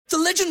The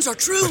legends are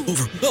true.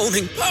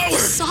 Overwhelming power!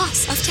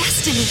 Sauce of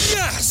destiny.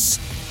 Yes!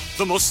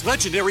 The most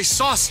legendary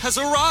sauce has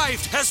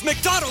arrived as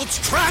McDonald's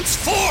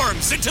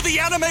transforms into the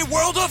anime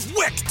world of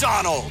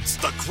WickDonald's.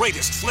 The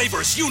greatest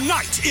flavors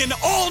unite in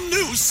all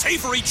new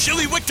savory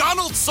chili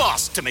McDonald's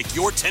sauce to make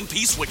your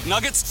 10-piece Wick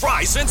Nuggets,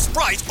 fries, and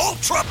Sprite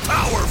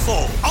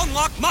ultra-powerful.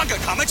 Unlock manga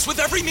comics with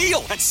every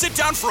meal and sit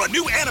down for a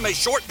new anime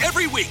short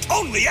every week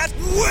only at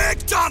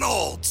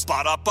WickDonald's.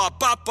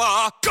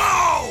 Ba-da-ba-ba-ba,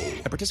 go!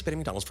 And participate in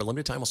McDonald's for a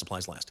limited time while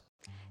supplies last.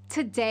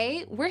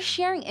 Today, we're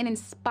sharing an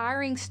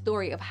inspiring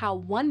story of how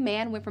one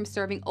man went from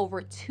serving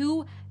over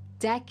 2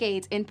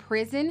 decades in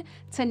prison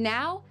to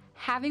now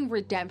having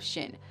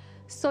redemption.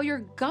 So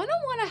you're gonna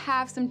wanna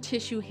have some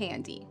tissue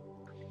handy.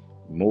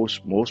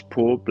 Most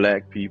poor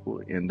black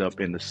people end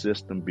up in the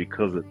system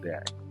because of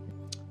that.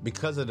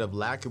 Because of the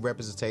lack of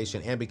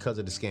representation and because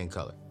of the skin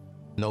color.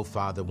 No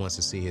father wants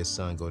to see his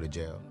son go to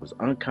jail. It was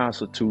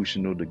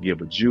unconstitutional to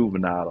give a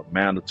juvenile a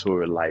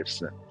mandatory life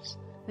sentence.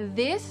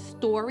 This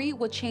story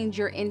will change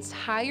your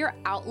entire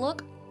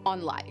outlook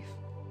on life.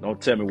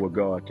 Don't tell me what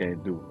God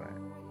can't do, man.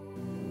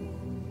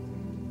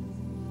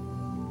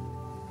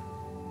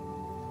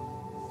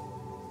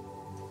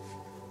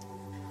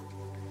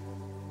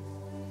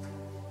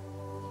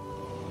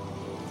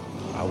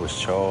 I was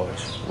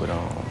charged with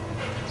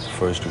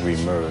first-degree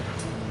murder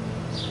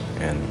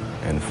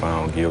and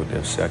found guilty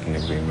of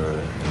second-degree murder.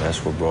 And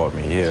that's what brought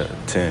me here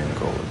 10 years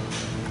ago.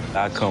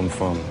 I come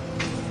from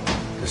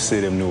the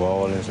city of New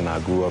Orleans, and I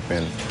grew up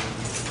in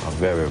a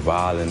very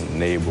violent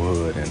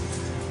neighborhood and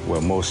where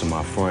most of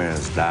my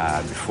friends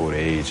died before the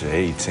age of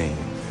 18.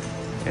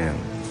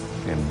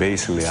 And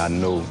basically, I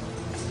know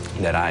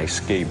that I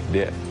escaped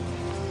death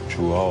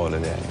through all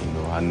of that. You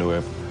know, I know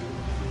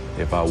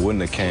if I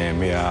wouldn't have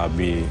came here, I'd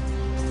be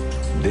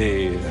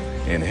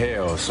dead in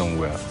hell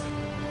somewhere.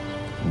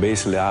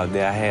 Basically, out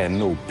there, I had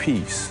no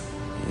peace,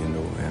 you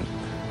know, and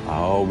I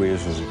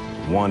always was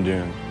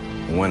wondering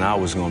when I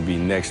was gonna be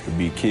next to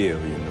be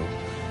killed, you know.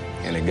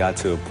 And it got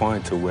to a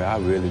point to where I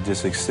really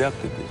just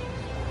accepted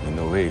it. You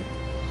know, hey,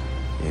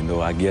 you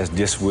know, I guess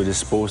this is what it's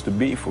supposed to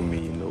be for me,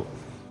 you know.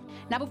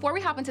 Now, before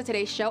we hop into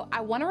today's show,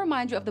 I want to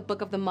remind you of the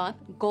book of the month,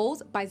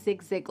 Goals by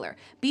Zig Ziglar.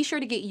 Be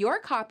sure to get your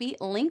copy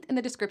linked in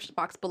the description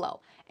box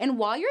below. And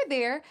while you're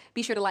there,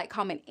 be sure to like,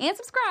 comment, and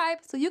subscribe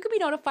so you can be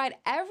notified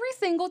every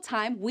single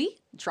time we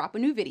drop a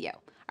new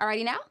video.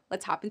 Alrighty, now,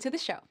 let's hop into the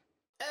show.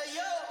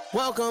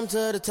 Welcome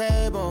to the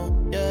table,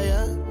 yeah,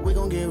 yeah. We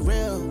gon' get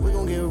real, we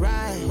gon' get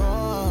right.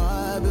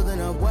 Oh,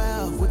 building up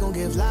wealth, we gon'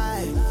 give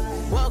life.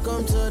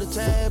 Welcome to the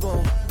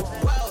table,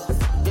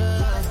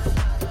 yeah.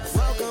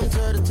 Welcome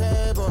to the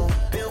table,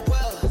 build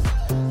wealth,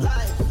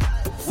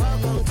 life.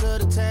 Welcome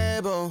to the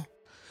table.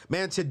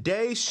 Man,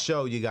 today's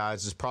show, you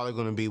guys, is probably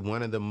going to be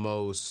one of the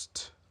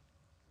most...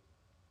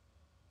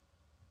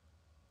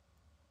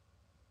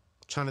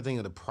 trying to think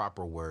of the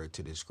proper word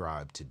to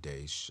describe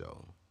today's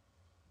show.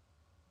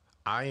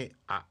 I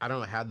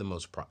don't have the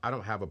most I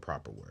don't have a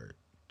proper word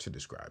to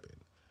describe it.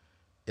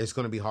 It's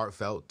going to be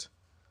heartfelt.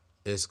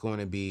 It's going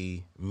to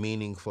be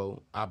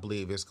meaningful. I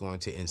believe it's going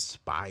to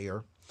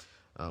inspire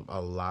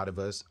a lot of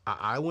us.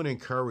 I want to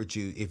encourage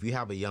you, if you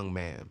have a young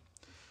man,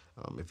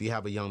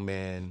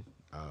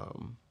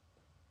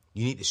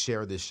 you need to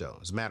share this show.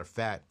 As a matter of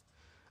fact,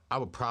 I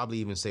would probably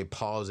even say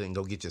pause it and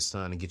go get your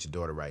son and get your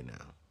daughter right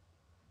now.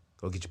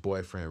 Go get your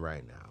boyfriend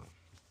right now.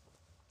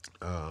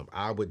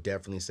 I would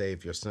definitely say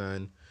if your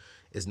son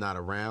is not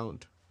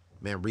around,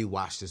 man,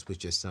 rewatch this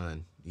with your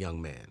son, young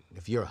man.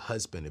 If you're a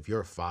husband, if you're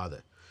a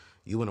father,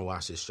 you want to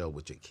watch this show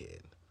with your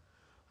kid.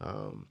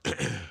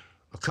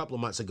 A couple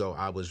of months ago,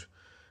 I was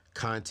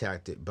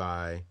contacted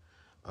by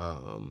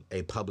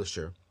a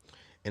publisher,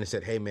 and it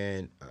said, hey,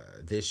 man,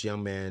 this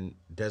young man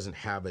doesn't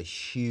have a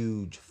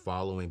huge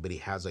following, but he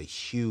has a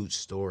huge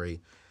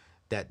story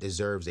that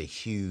deserves a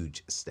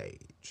huge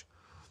stage.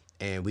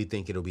 And we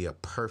think it'll be a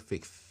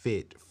perfect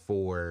fit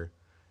for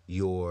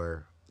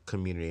your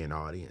community and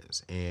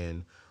audience.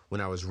 And when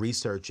I was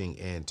researching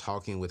and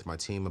talking with my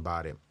team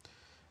about it,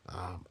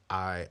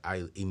 I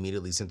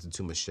immediately sent it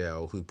to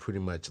Michelle, who pretty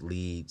much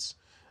leads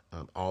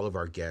all of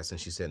our guests.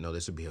 And she said, no,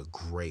 this would be a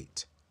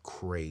great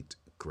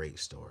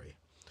story.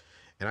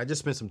 And I just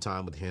spent some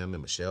time with him,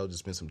 and Michelle just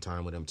spent some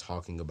time with him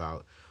talking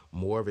about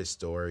more of his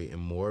story and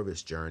more of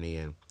his journey.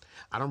 And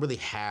I don't really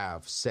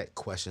have set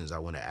questions I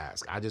want to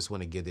ask. I just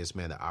want to give this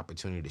man the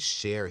opportunity to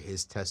share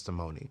his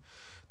testimony,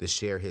 to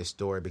share his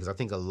story, because I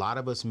think a lot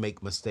of us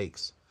make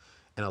mistakes,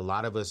 and a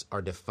lot of us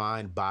are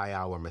defined by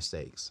our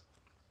mistakes.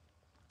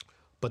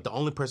 But the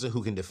only person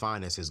who can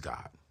define us is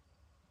God.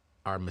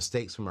 Our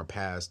mistakes from our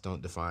past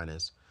don't define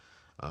us,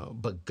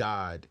 but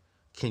God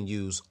can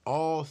use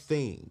all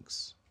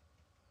things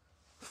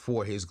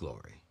for his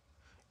glory.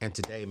 And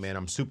today, man,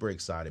 I'm super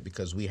excited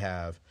because we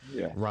have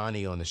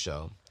Ronnie on the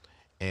show.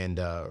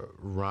 And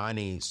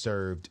Ronnie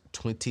served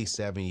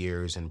 27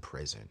 years in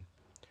prison.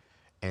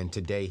 And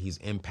today he's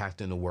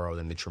impacting the world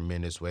in a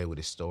tremendous way with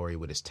his story,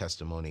 with his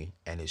testimony,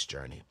 and his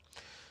journey.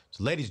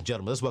 So, ladies and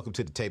gentlemen, let's welcome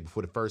to the table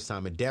for the first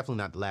time, and definitely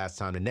not the last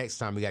time. The next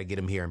time we got to get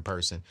him here in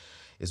person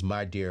is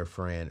my dear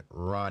friend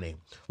Ronnie.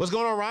 What's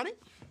going on, Ronnie?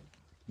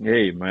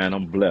 Hey man,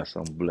 I'm blessed.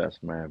 I'm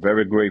blessed, man.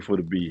 Very grateful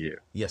to be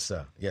here. Yes,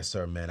 sir. Yes,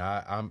 sir, man.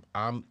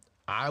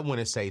 I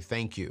want to say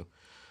thank you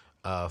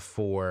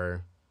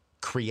for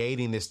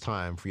creating this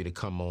time for you to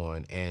come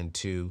on and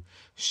to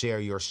share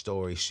your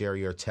story, share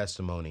your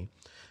testimony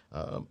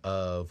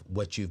of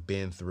what you've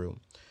been through.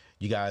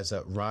 You guys,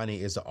 Ronnie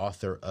is the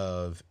author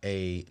of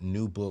a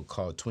new book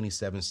called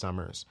 27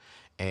 Summers,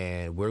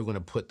 and we're going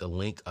to put the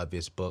link of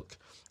his book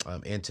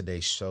in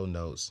today's show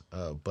notes.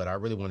 But I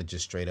really want to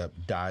just straight up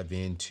dive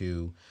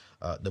into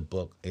the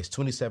book. It's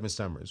 27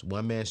 Summers,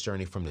 one man's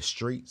journey from the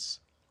streets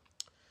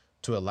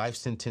to a life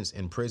sentence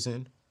in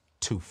prison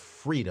to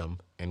freedom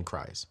in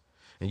Christ.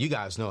 And you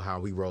guys know how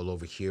we roll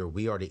over here.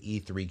 We are the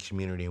E3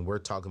 community, and we're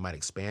talking about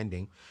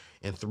expanding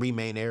in three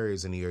main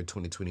areas in the year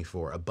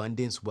 2024: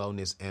 abundance,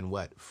 wellness, and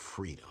what?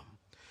 Freedom.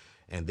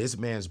 And this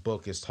man's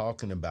book is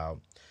talking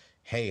about,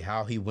 hey,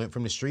 how he went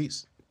from the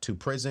streets to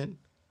prison.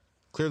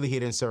 Clearly he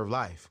didn't serve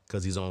life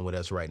because he's on with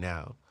us right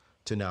now,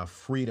 to now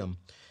freedom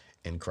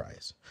in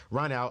Christ.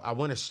 Ron, I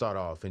want to start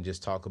off and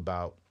just talk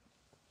about,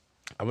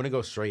 I want to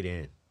go straight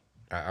in.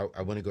 I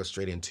want to go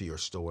straight into your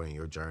story and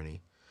your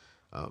journey.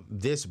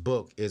 This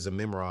book is a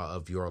memoir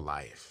of your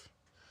life.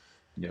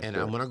 Yes, and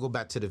I want to go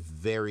back to the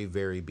very,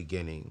 very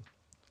beginning.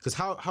 Because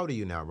how old are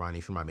you now, Ronnie,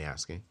 if you mind me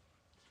asking?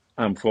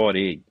 I'm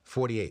 48.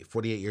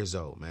 48 years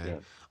old,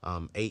 man. Yeah.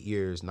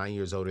 9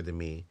 years older than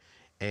me.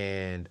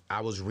 And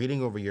I was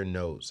reading over your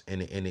notes,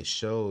 and it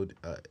showed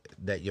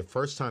that your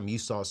first time you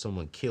saw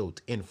someone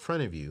killed in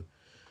front of you,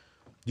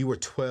 you were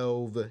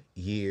 12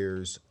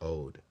 years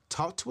old.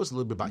 Talk to us a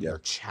little bit about your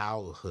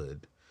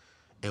childhood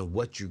and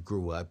what you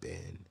grew up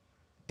in,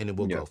 and then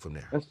we'll go from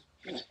there.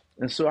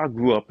 And so I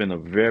grew up in a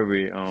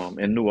very,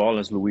 in New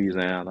Orleans,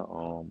 Louisiana,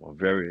 a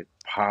very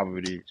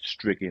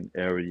poverty-stricken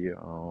area.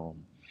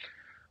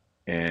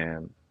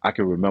 And I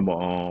can remember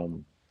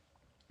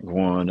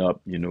growing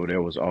up, you know,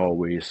 there was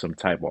always some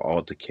type of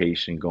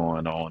altercation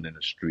going on in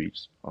the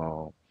streets.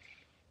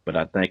 But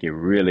I think it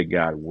really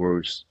got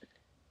worse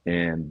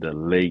in the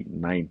late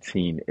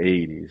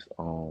 1980s.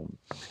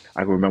 I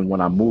can remember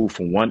when I moved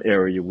from one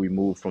area, we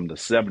moved from the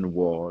 7th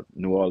ward.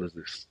 New Orleans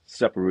is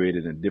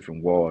separated in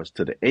different wards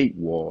to the 8th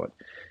ward.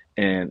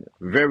 And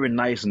very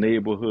nice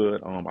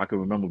neighborhood. I can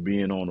remember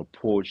being on a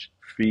porch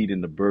feeding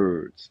the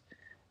birds.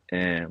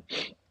 And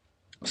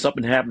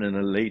something happened in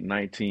the late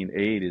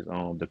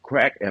 1980s. The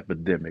crack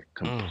epidemic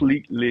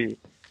completely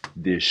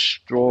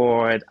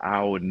destroyed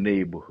our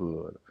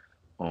neighborhood.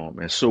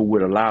 And so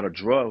with a lot of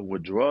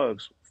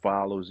drugs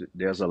follows it,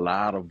 there's a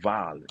lot of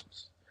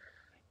violence.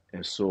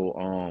 And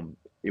so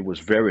it was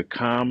very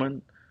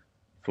common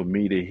for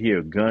me to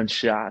hear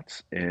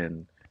gunshots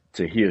and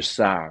to hear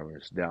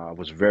sirens. Now, I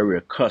was very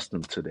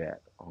accustomed to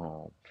that.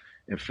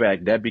 In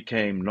fact, that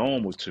became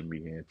normal to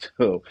me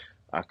until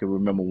I can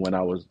remember when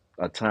I was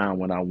a time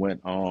when I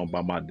went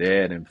by my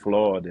dad in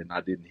Florida and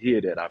I didn't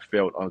hear that. I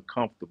felt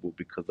uncomfortable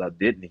because I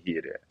didn't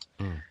hear that.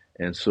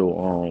 And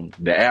so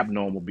the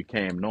abnormal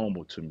became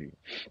normal to me.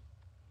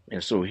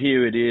 And so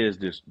here it is,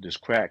 this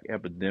crack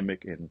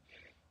epidemic and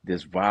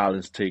this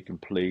violence taking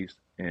place.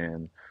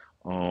 And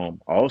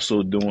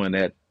also during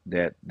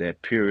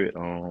that period,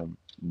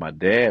 my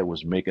dad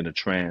was making a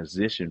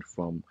transition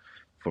from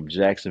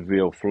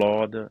Jacksonville,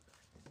 Florida,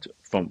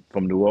 from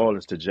New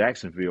Orleans to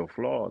Jacksonville,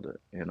 Florida.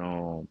 And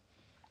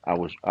I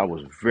was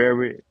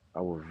very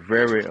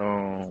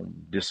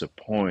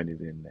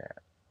disappointed in that.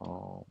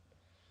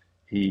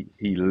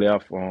 He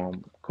left,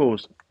 of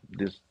course,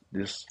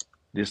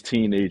 this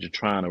teenager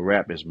trying to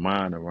wrap his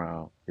mind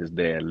around his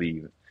dad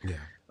leaving.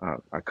 Yeah.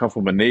 I come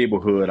from a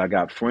neighborhood, I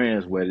got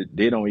friends where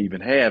they don't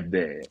even have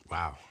dad.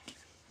 Wow.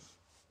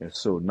 And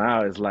so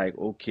now it's like,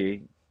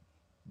 okay,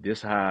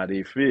 this how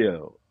they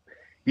feel,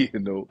 you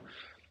know.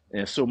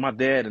 And so my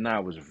dad and I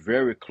was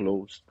very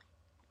close.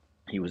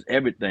 He was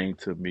everything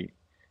to me.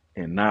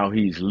 And now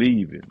he's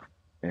leaving.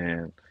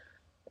 And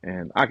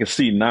I can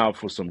see now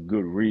for some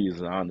good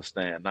reason, I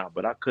understand now,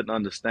 but I couldn't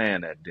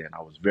understand that then.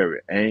 I was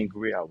very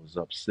angry, I was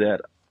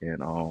upset,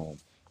 and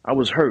I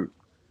was hurt.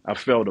 I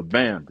felt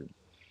abandoned.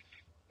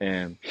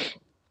 And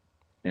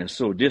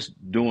so this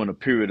during a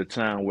period of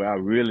time where I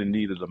really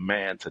needed a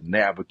man to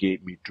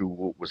navigate me through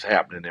what was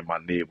happening in my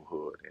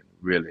neighborhood and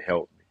really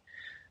help me.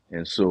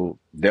 And so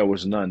there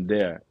was none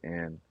there.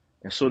 And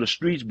so the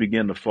streets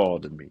began to fall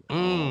to me.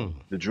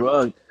 The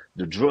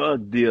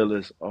drug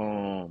dealers,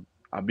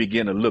 I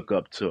began to look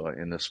up to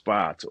and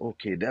aspire to,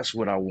 okay, that's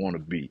what I want to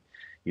be.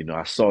 You know,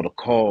 I saw the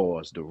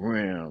cars, the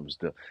rims,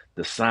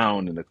 the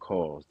sound in the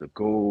cars, the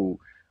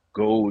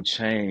gold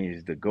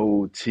chains, the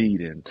gold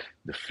teeth, and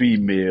the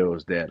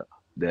females that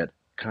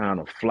kind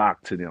of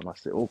flocked to them. I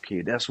said,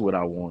 okay, that's what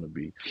I want to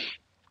be.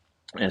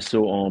 And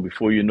so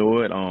before you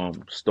know it,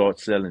 start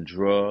selling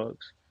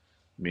drugs,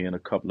 me and a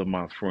couple of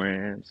my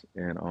friends,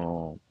 and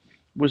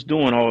was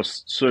doing all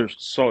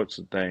sorts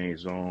of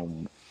things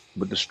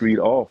with the street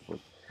offered.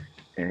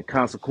 And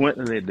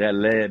consequently, that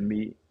led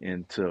me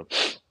into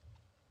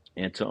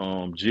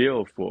into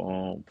jail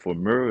for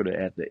murder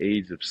at the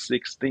age of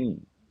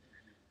 16.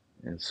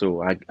 And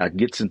so I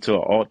gets into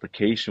an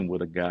altercation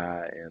with a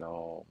guy, and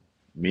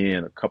me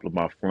and a couple of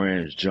my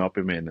friends jump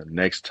him, and the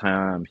next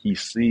time he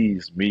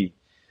sees me,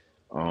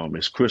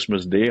 it's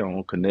Christmas Day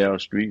on Canal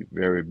Street,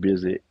 very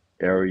busy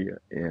area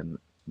in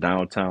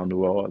downtown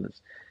New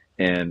Orleans,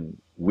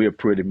 and we're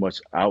pretty much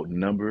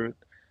outnumbered.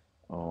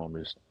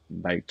 It's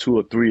like two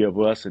or three of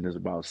us, and there's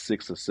about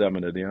six or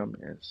seven of them,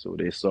 and so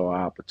they saw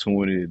an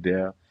opportunity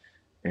there.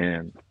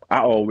 And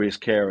I always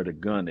carried a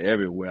gun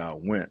everywhere I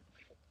went.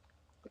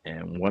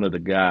 And one of the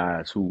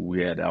guys who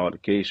we had the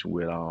altercation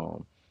with,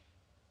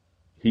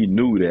 he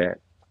knew that,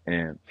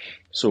 and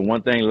so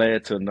one thing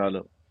led to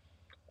another.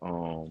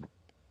 Um,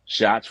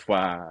 Shots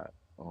fired.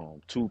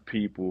 Two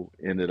people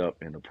ended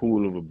up in a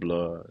pool of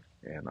blood,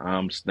 and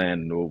I'm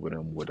standing over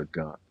them with a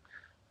gun.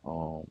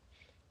 Um,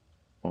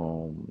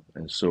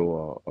 and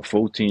so a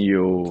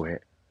 14-year-old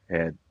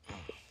had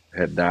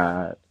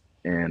died,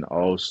 and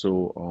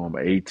also an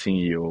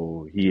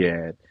 18-year-old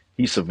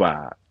he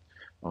survived.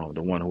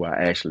 The one who I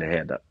actually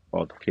had the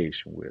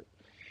altercation with,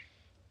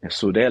 and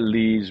so that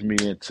leads me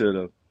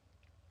into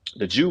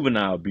the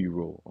juvenile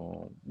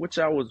bureau, which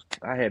I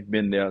had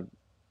been there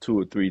two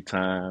or three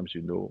times,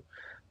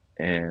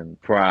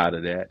 and prior to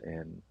that,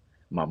 and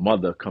my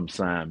mother come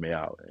sign me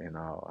out, and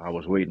I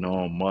was waiting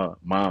on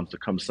mom to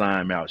come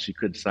sign me out. She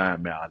couldn't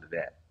sign me out of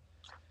that,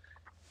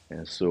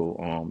 and so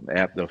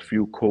after a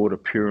few court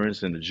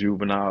appearances in the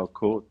juvenile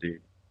court,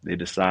 they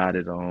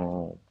decided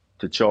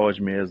to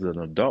charge me as an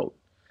adult,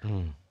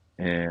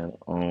 and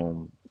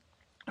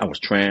I was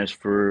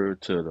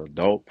transferred to the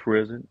adult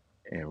prison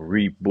and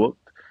rebooked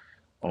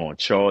on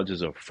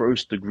charges of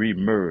first-degree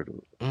murder.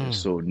 And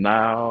so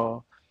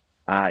now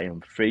I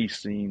am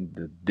facing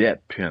the death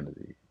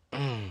penalty,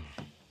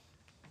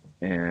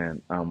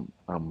 and I'm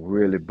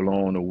really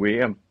blown away.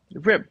 I'm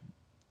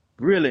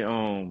really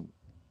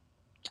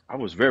I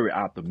was very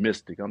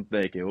optimistic. I'm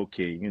thinking,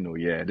 okay,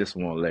 yeah, this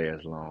won't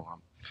last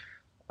long.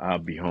 I'll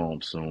be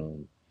home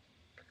soon,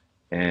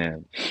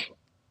 and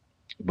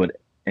but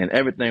and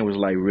everything was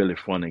like really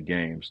fun and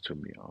games to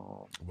me.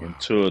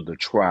 Until the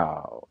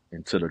trial,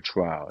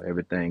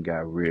 everything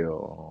got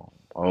real.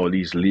 All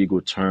these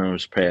legal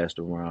terms passed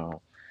around,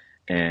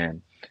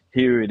 and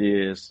here it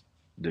is.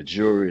 The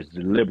jury is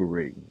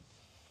deliberating,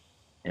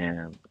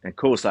 and of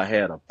course I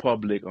had a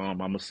public. I'm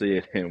gonna say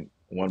it in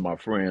one of my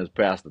friends,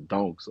 Pastor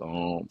Donks,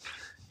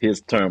 his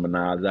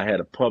terminology. I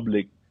had a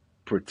public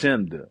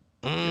pretender.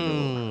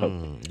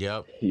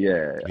 Yep.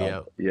 Yeah,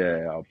 Yep.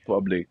 a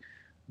public.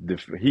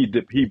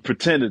 He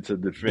pretended to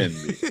defend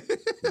me,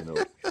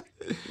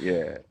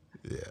 yeah.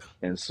 Yeah.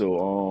 And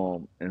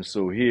so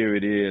here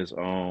it is,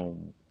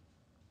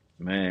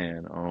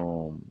 man.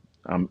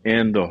 I'm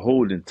in the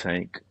holding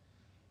tank.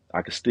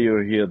 I can still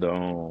hear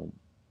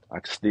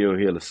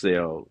the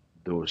cell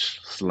doors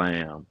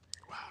slam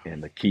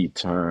and the key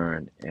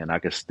turn, and I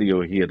can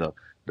still hear the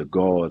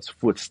guard's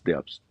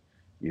footsteps,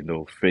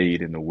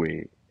 fading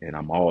away, and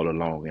I'm all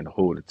alone in the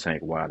holding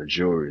tank while the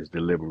jury is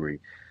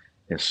deliberating.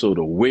 And so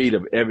the weight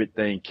of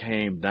everything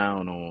came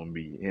down on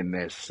me in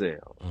that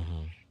cell.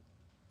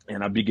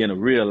 And I began to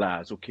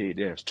realize, okay,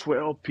 there's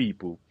 12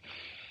 people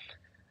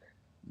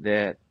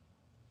that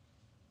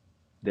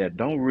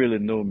don't really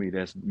know me,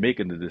 that's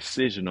making the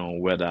decision on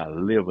whether I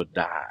live or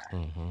die.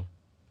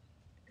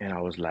 And I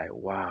was like,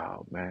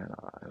 wow, man,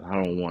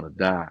 I don't want to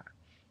die.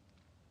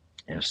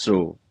 And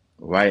so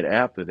right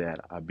after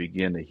that, I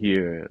began to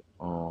hear,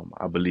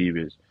 I believe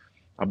it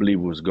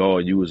was God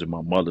using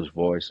my mother's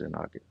voice, and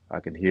I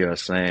can hear her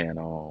saying,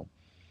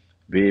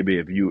 baby,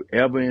 if you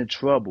ever in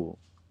trouble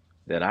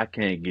that I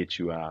can't get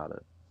you out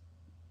of,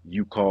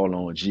 you call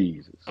on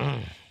Jesus.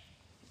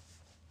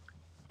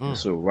 And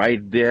so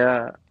right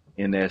there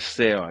in that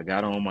cell, I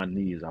got on my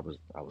knees. I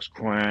was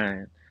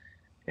crying,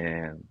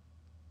 and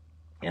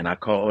I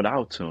called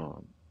out to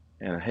him.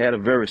 And I had a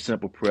very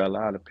simple prayer. A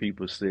lot of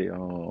people say,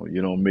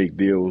 you don't make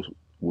deals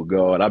with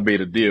God. I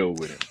made a deal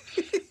with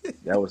him.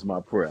 That was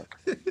my prayer.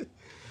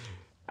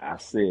 I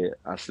said,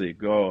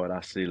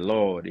 God,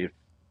 Lord, if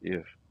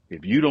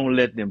you don't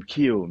let them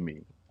kill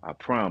me, I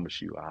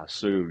promise you, I'll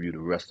serve you the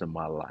rest of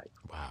my life.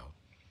 Wow.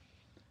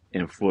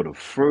 And for the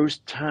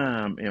first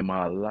time in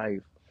my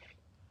life,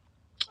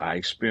 I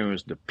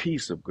experienced the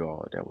peace of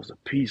God. That was a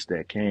peace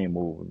that came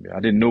over me. I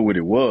didn't know what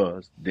it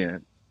was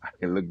then. I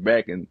can look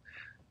back and,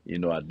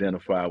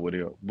 identify with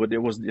it. But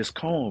there was this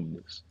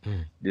calmness,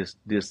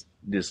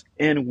 this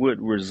inward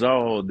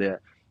resolve that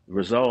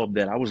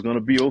I was going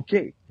to be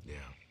okay. Yeah.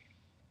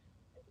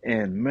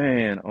 And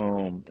man,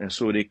 and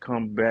so they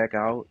come back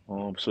out.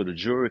 So the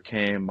jury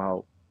came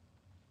out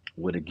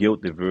with a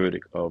guilty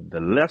verdict of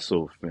the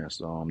lesser offense,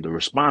 the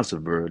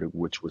responsive verdict,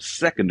 which was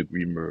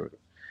second-degree murder.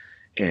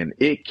 And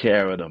it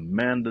carried a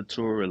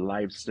mandatory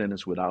life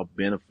sentence without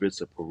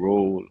benefits of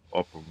parole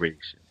or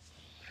probation.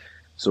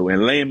 So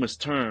in layman's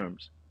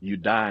terms, you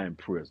die in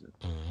prison,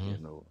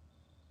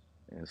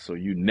 and so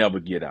you never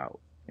get out.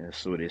 And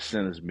so they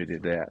sentenced me to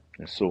that.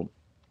 And so,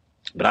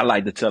 but I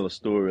like to tell a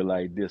story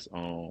like this.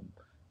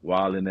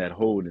 while in that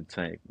holding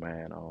tank,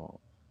 man,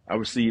 I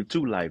received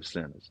 2 life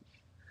sentences.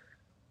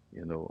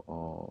 You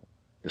know,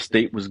 the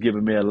state was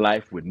giving me a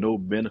life with no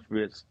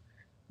benefits,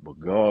 but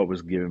God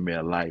was giving me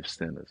a life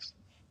sentence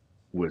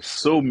with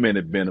so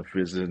many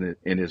benefits in it.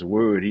 In His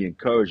Word, He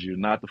encouraged you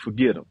not to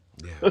forget them.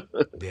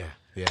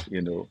 Yeah.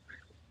 You know,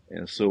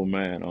 and so,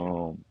 man,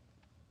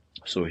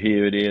 so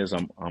here it is.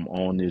 I'm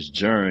on this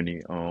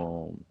journey.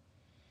 And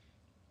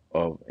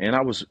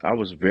I was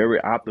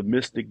very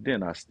optimistic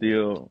then. I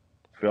still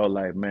felt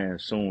like, man,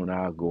 soon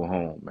I'll go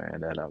home,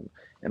 man.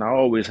 And I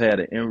always had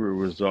an inward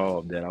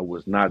resolve that I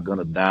was not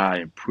gonna die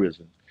in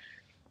prison,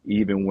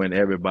 even when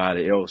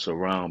everybody else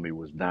around me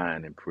was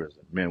dying in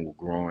prison. Men were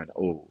growing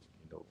old,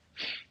 you know.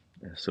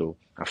 And so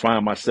I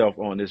find myself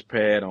on this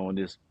pad, on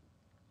this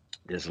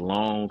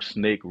long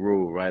snake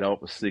road right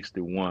off of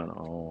 61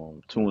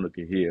 on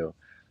Tunica Hill,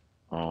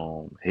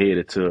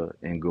 headed to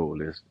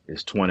Angola.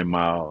 It's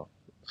 20-mile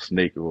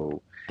snake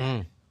road.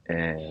 And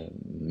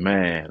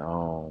man,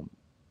 I'm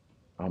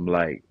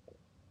like,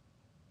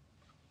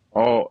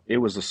 it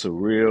was a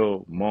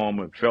surreal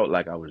moment. Felt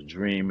like I was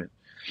dreaming,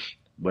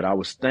 but I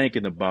was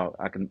thinking about,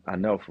 I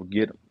never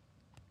forget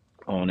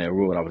on that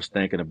road. I was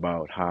thinking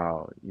about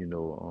how, you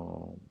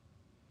know,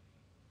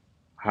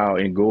 how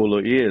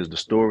Angola is, the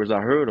stories I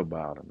heard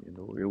about them. You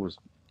know,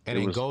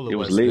 Angola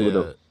was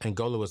labeled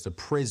Angola was the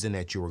prison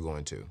that you were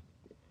going to.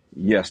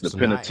 Yes, the So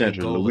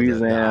penitentiary, not Angola,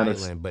 Louisiana, the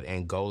island, but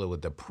Angola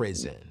with the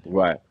prison.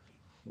 right.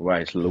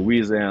 It's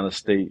Louisiana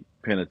State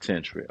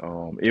Penitentiary.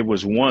 It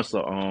was once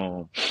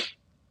a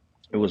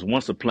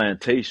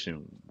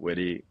plantation where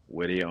they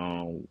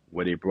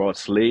brought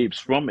slaves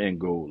from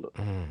Angola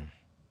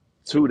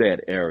to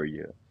that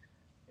area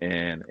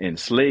and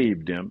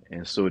enslaved them,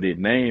 and so they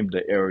named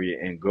the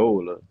area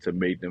Angola to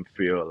make them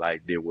feel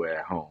like they were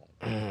at home.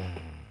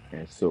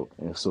 And so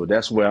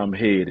that's where I'm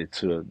headed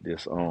to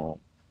this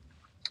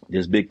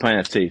big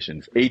plantation.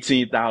 It's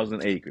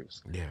 18,000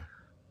 acres. Yeah.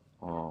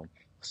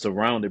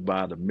 Surrounded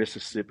by the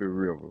Mississippi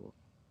River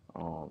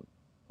on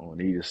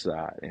either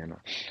side.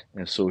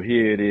 And so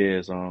here it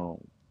is. I'm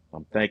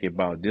thinking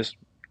about this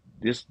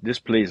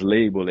place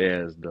labeled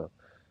as the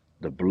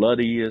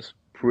bloodiest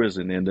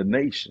prison in the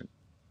nation.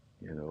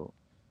 You know,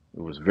 it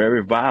was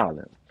very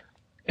violent.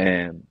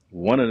 And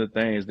one of the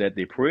things that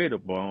they preyed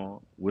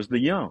upon was the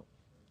young.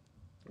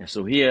 And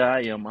so here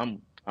I am.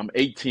 I'm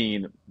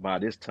 18 by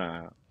this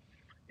time,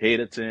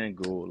 headed to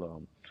Angola.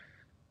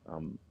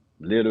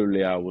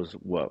 Literally, I was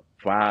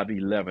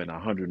 5'11",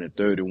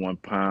 131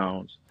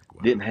 pounds.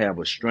 Wow. Didn't have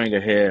a string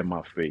of hair in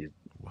my face.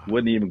 Wow.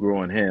 Wasn't even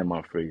growing hair in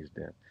my face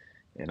then.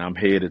 And I'm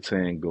headed to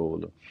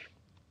Angola.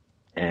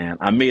 And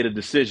I made a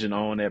decision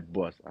on that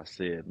bus. I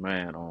said,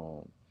 man,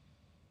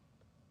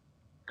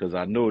 because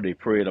I know they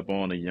preyed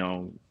upon the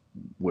young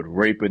with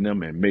raping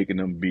them and making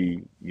them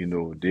be, you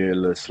know, their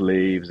little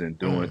slaves and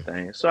doing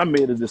things. So I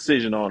made a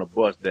decision on the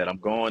bus that I'm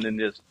going in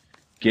this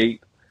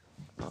gate.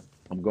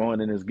 I'm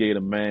going in this gate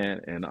of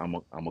man, and I'm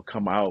gonna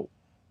come out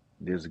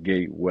this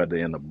gate, whether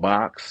in a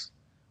box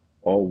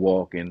or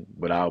walking,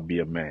 but I'll be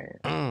a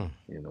man,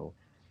 you know.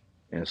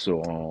 And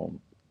so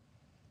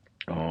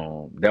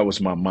that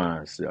was my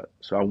mindset.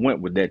 So I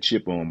went with that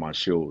chip on my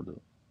shoulder,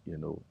 you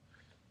know,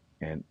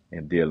 and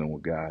dealing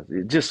with guys.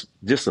 It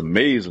just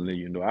amazingly,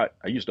 you know, I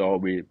used to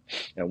always,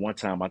 at one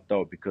time I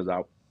thought because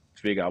I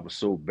figured I was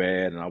so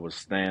bad and I was a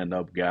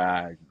stand-up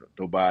guy,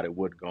 nobody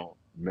would go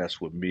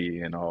mess with me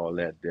and all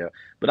that there.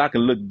 But I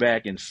can look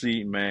back and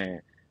see,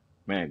 man,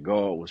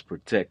 God was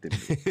protecting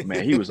me.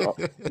 Man, he was,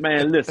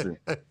 man, listen,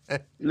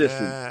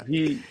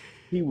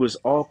 he was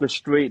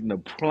orchestrating a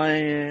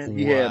plan.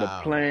 He had a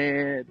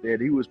plan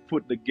that he was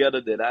putting together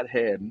that I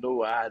had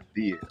no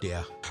idea.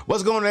 Yeah.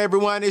 What's going on,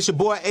 everyone? It's your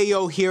boy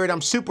Ayo here, and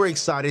I'm super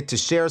excited to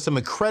share some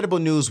incredible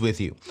news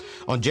with you.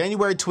 On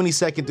January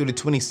 22nd through the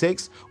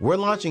 26th, we're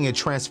launching a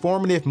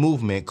transformative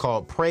movement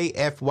called Pray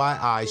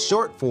FYI,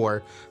 short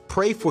for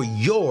Pray for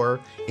Your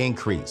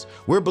Increase.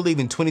 We're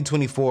believing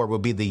 2024 will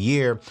be the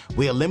year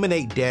we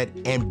eliminate debt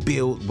and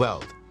build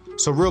wealth.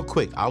 So real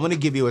quick, I want to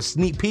give you a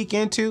sneak peek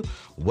into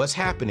what's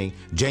happening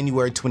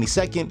January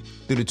 22nd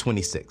through the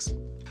 26th.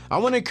 I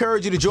want to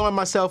encourage you to join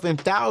myself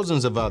and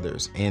thousands of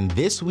others in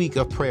this week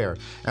of prayer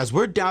as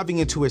we're diving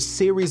into a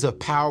series of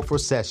powerful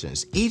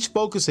sessions, each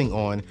focusing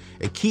on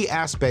a key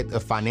aspect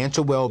of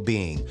financial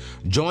well-being.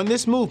 Join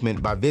this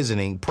movement by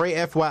visiting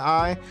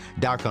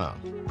prayfyi.com.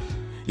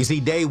 You see,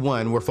 day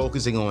one, we're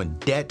focusing on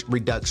debt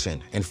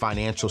reduction and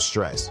financial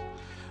stress.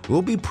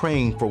 We'll be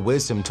praying for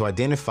wisdom to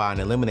identify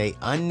and eliminate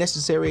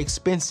unnecessary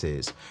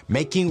expenses,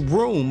 making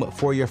room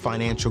for your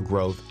financial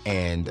growth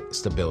and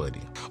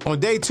stability. On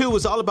day two,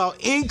 it's all about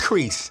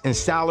increase in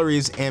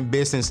salaries and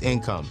business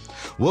income.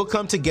 We'll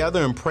come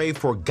together and pray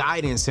for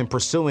guidance in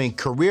pursuing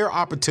career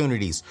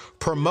opportunities,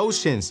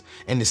 promotions,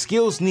 and the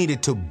skills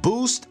needed to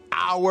boost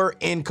our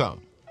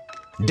income.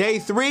 Day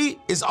 3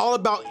 is all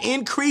about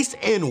increase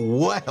in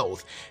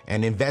wealth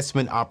and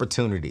investment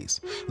opportunities.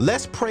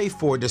 Let's pray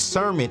for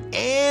discernment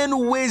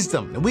and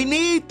wisdom. We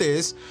need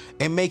this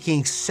in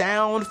making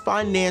sound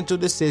financial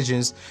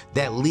decisions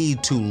that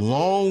lead to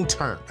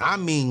long-term, I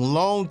mean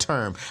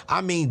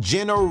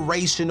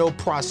generational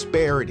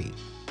prosperity.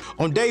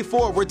 On day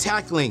 4, we're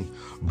tackling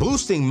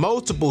boosting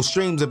multiple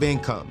streams of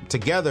income.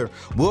 Together,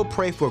 we'll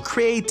pray for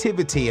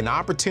creativity and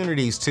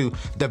opportunities to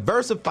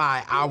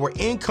diversify our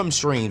income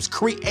streams,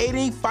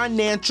 creating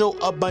financial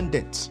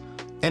abundance.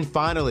 And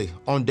finally,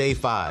 on day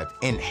 5,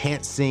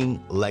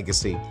 enhancing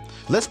legacy.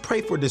 Let's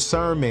pray for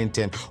discernment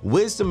and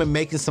wisdom in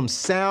making some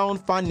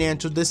sound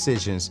financial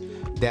decisions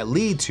that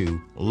lead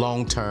to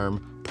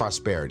long-term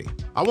prosperity.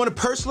 I want to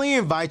personally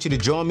invite you to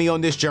join me on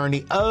this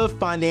journey of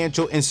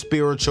financial and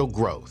spiritual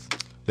growth.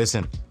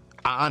 Listen,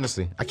 I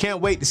can't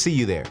wait to see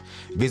you there.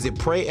 Visit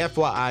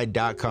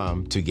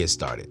prayfyi.com to get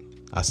started.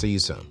 I'll see you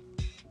soon.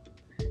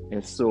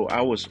 And so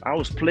I was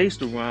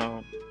placed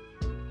around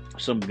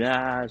some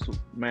guys,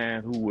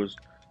 man, who was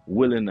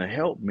willing to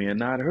help me and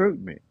not hurt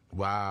me.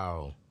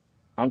 Wow.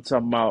 I'm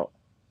talking about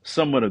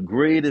some of the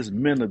greatest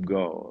men of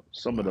God,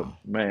 some of the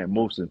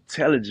most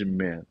intelligent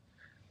men,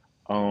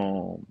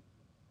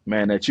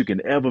 that you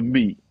can ever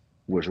meet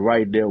was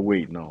right there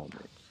waiting on me.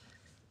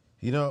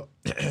 You know,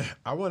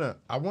 I wanna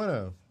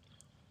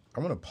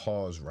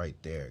pause right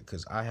there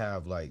because I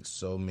have like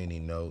so many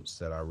notes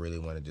that I really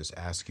want to just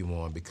ask you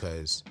on,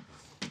 because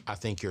I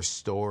think your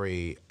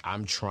story,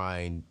 I'm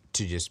trying not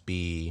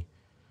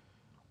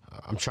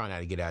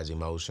to get as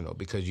emotional,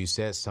 because you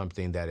said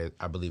something that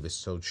I believe is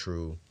so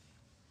true.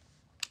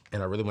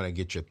 And I really want to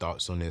get your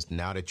thoughts on this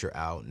now that you're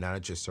out, now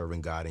that you're serving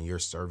God and you're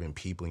serving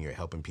people and you're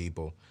helping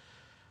people.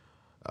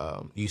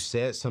 You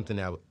said something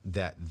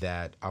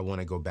that I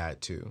want to go back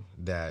to,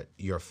 that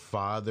your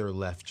father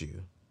left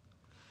you,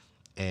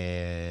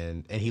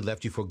 and he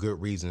left you for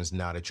good reasons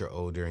now that you're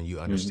older and you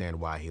understand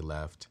why he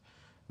left.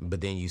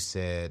 But then you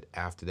said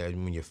after that,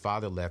 when your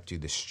father left you,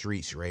 the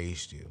streets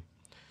raised you.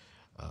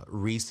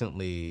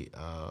 Recently,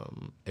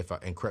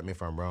 and correct me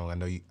if I'm wrong, I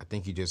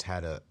think you just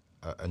had a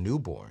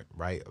newborn,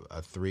 right?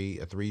 A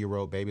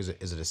 3-year-old baby. Is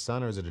it a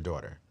son or is it a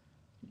daughter?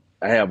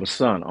 I have a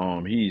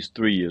son. He's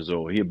 3 years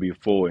old. He'll be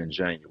 4 in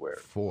January.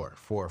 Four.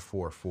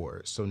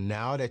 So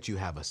now that you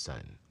have a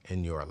son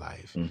in your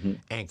life,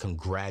 and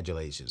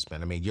congratulations,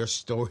 man. I mean, your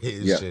story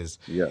is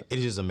it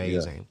is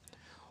amazing. Yeah.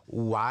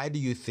 Why do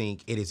you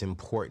think it is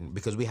important?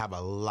 Because we have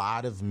a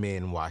lot of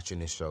men watching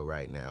this show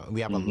right now. And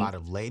we have a lot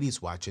of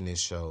ladies watching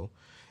this show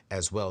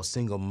as well,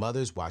 single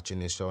mothers watching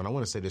this show. And I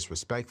want to say this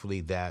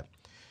respectfully, that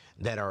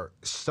are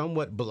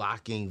somewhat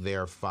blocking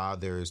their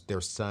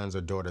sons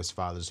or daughters'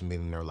 fathers from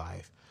being in their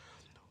life.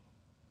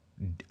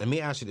 Let me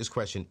ask you this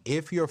question.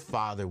 If your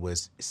father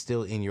was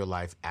still in your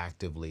life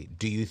actively,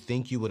 do you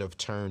think you would have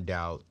turned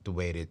out the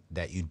way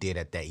that you did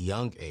at that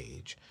young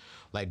age?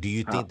 Like, do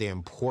you think the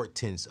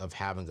importance of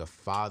having a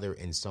father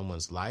in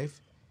someone's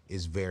life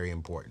is very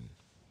important?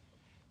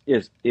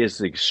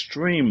 It's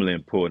extremely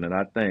important.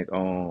 And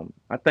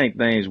I think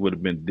things would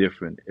have been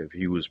different if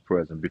he was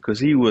present, because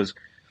he was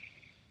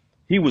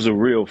a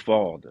real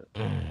father.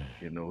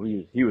 You know,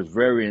 he was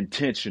very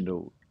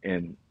intentional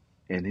in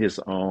his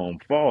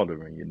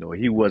fathering. You know,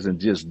 he wasn't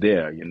just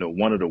there. You know,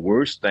 one of the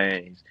worst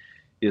things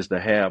is to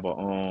have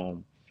a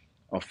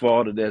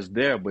father that's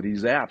there, but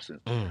he's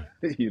absent.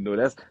 You know,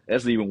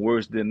 that's even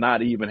worse than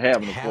not even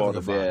having a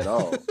father there at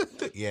all.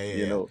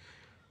 You know.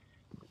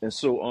 And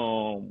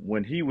so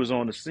when he was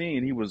on the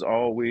scene, he was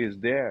always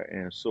there.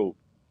 And so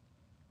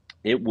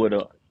it would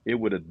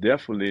have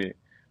definitely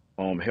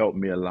helped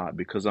me a lot,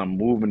 because I'm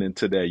moving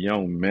into that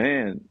young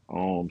man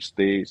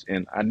stage,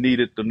 and I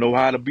needed to know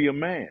how to be a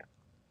man.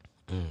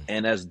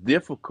 And it's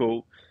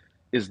difficult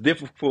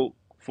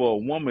for a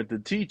woman to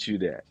teach you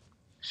that.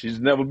 She's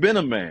never been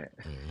a man,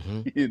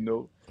 you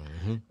know.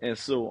 And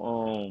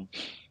so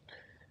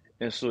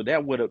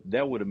that would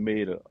have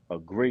made a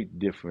great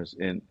difference,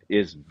 and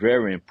it's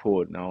very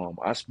important.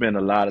 I spend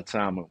a lot of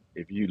time,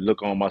 if you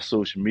look on my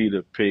social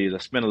media page, I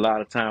spend a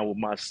lot of time with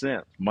my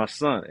son,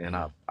 and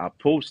I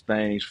post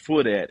things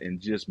for that, and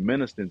just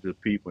ministering to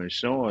people and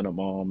showing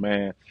them,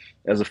 man,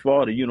 as a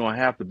father, you don't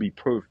have to be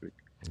perfect.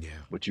 Yeah.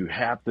 But you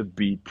have to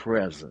be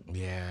present.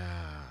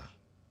 Yeah.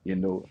 You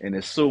know, and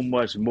it's so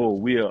much more.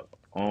 We're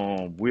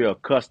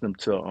accustomed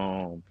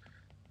to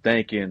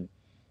thinking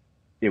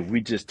if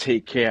we just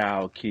take care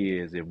of our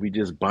kids, if we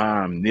just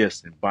buy them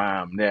this and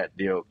buy them that,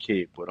 they're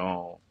okay. But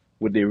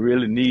what they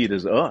really need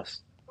is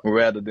us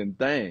rather than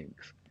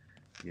things.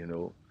 You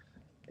know,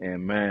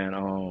 and man,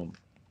 and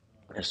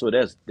so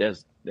that's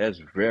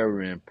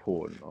very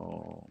important.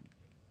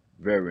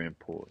 Very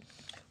important.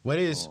 What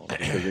is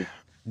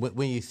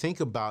when you think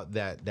about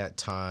that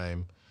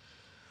time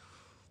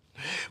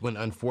when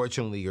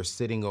unfortunately you're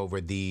sitting over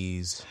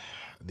these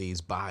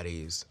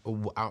bodies,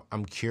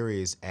 I'm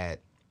curious I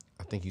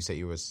think you said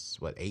you was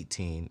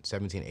 17,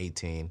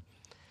 18.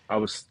 I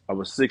was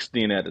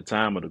 16 at the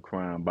time of the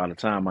crime. By the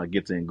time I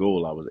get to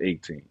Angola, I was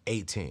 18.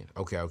 18.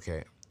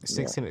 Okay.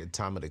 16 at the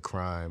time of the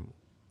crime.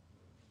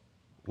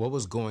 What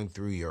was going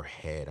through your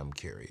head? I'm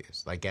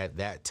curious. Like at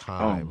that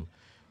time,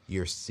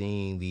 you're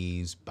seeing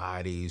these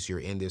bodies, you're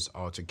in this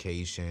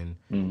altercation.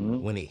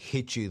 When it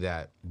hit you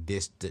that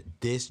this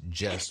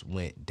just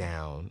went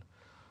down,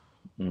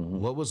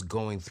 what was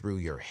going through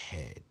your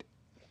head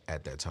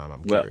at that time?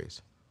 I'm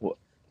curious.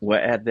 Well,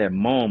 at that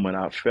moment,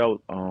 I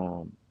felt,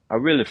 I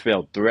really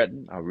felt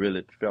threatened. I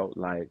really felt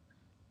like,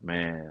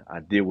 man, I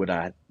did what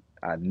I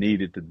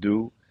needed to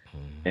do,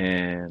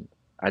 and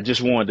I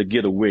just wanted to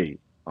get away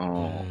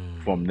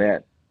from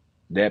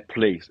that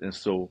place. And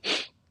so,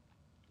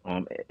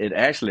 it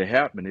actually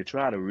happened. They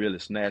tried to really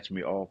snatch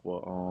me off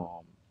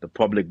of the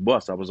public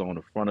bus. I was on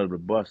the front of the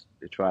bus.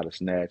 They tried to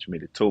snatch me.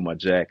 They tore my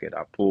jacket.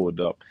 I pulled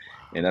up,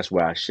 and that's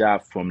where I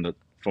shot from the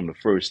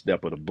first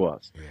step of the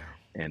bus. Yeah.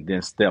 And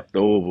then stepped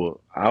over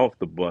off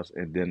the bus,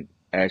 and then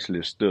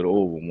actually stood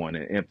over one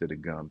and emptied the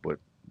gun. But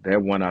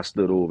that one I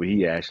stood over,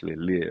 he actually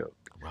lived.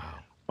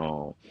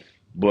 Wow.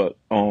 But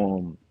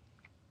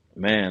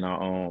man,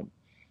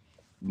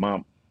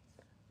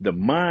 the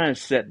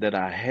mindset that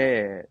I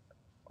had,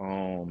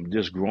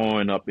 just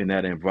growing up in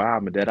that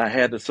environment, that I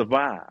had to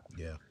survive.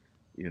 Yeah.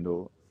 You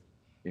know,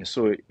 and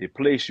so it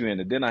placed you in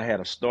it. Then I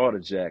had a starter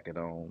jacket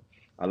on.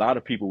 A lot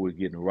of people were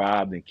getting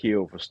robbed and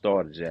killed for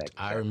starter jackets.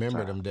 I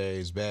remember them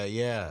days, bad.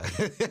 Yeah.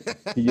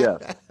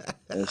 Yes.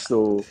 And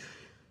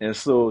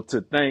so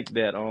to think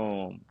that,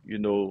 you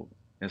know,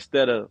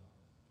 instead of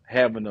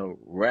having a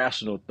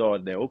rational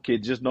thought that, okay,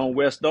 just don't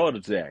wear starter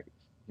jackets,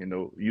 you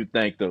know, you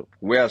think to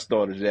wear a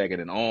starter jacket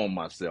and arm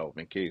myself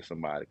in case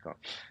somebody comes.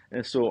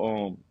 And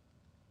so,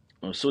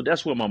 so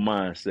that's what my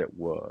mindset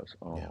was.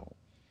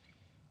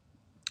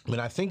 When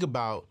I think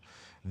about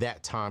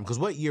that time, because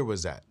what year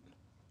was that?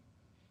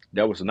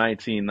 That was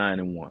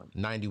 1991.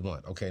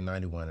 91. Okay,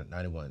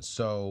 91.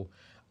 So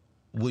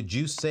would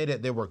you say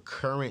that there were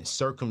current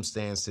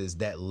circumstances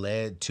that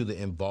led to the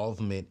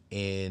involvement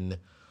in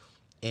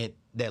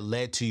that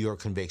led to your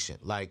conviction?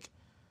 Like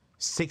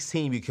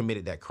 16, you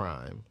committed that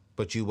crime,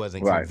 but you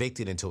wasn't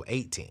convicted until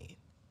 18.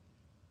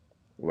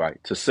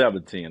 Right, to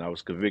 17. I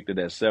was convicted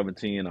at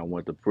 17. I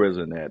went to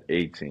prison at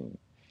 18.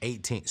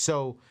 18.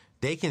 So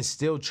they can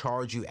still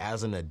charge you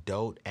as an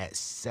adult at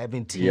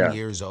 17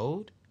 years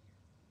old?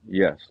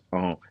 Yes.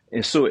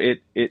 And so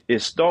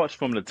it starts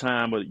from the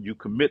time of you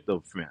commit the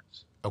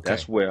offense. Okay.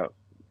 That's where,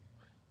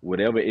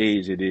 whatever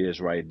age it is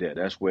right there,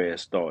 that's where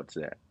it starts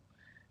at.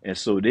 And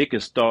so they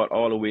can start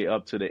all the way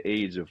up to the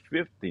age of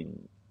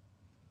 15.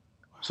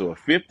 So a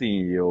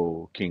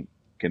 15-year-old can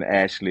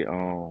actually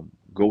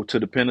go to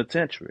the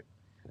penitentiary.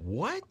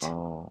 What?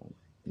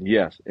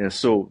 Yes. And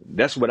so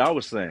that's what I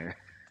was saying.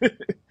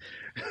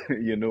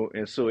 You know,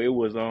 and so it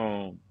was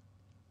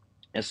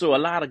and so a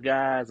lot of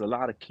guys, a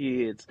lot of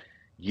kids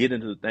get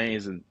into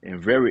things and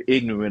very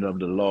ignorant of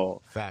the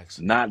law. Facts.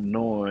 Not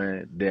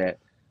knowing that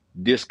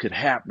this could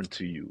happen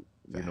to you.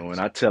 You know, and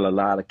I tell a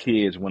lot of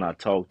kids when I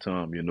talk to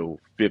them, you know,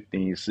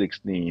 15,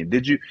 16,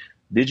 did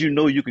you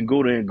know you can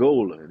go to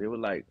Angola? They were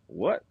like,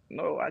 what?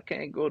 No, I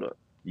can't go to.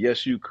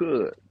 Yes, you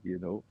could, you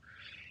know.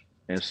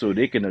 And so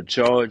they can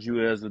charge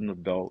you as an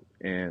adult.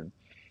 And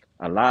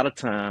a lot of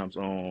times,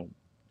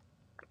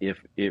 if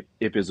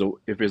it's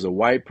a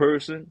white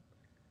person,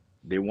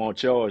 they won't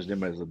charge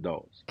them as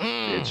adults.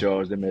 They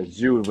charge them as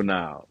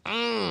juveniles.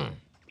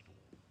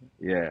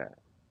 Yeah.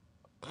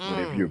 But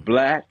if you're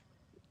black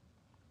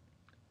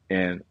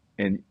and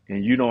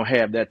you don't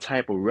have that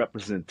type of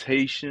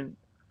representation,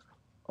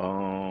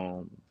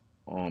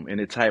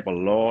 any type of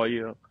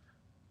lawyer,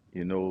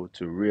 you know,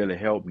 to really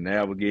help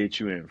navigate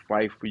you and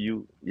fight for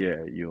you,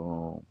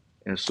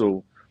 and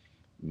so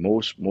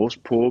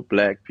most poor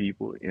black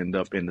people end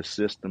up in the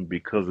system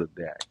because of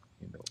that,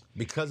 you know.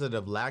 Because of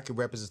the lack of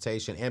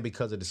representation and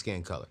because of the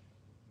skin color.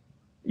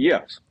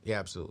 Yes. Yeah,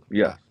 absolutely.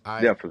 Yeah,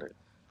 definitely.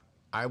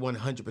 I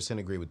 100%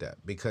 agree with that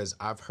because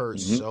I've heard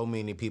so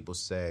many people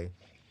say,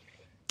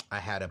 I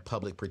had a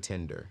public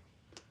pretender,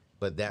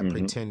 but that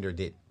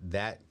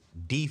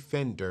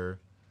defender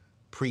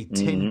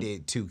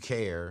pretended to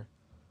care,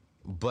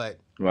 but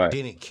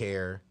didn't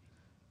care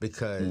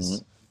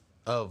because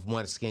of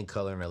one skin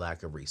color and a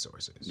lack of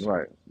resources.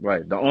 Right.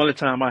 The only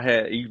time I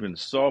had even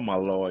saw my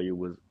lawyer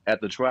was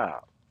at the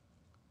trial.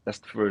 That's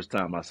the first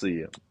time I see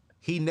him.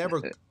 He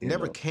never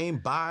came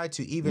by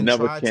to even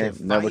try to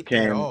fight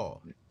at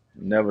all.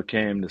 Never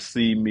came to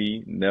see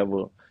me.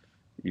 Never,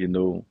 you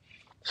know.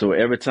 So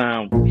every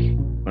time,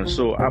 and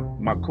so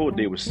my court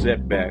date was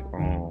set back.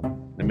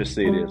 Let me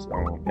say this.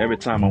 Every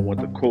time I went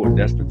to court,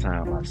 that's the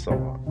time I saw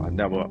him. I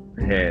never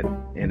had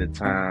any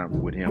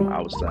time with him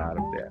outside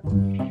of that.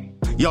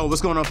 Yo,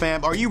 what's going on,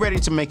 fam? Are you ready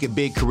to make a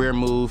big career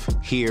move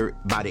here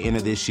by the end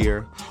of this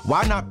year?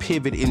 Why not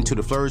pivot into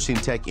the flourishing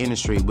tech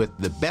industry with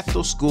the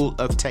Bethel School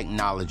of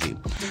Technology,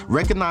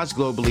 recognized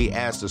globally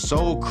as the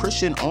sole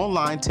Christian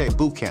online tech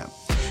bootcamp?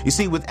 You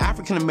see, with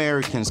African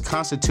Americans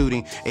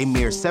constituting a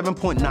mere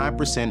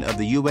 7.9% of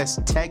the U.S.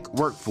 tech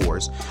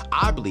workforce,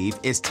 I believe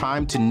it's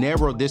time to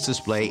narrow this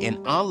display and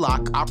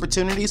unlock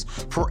opportunities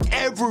for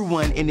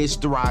everyone in this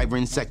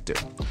thriving sector.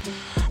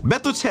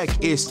 Bethel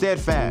Tech is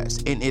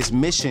steadfast in its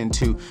mission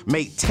to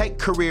make tech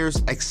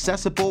careers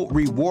accessible,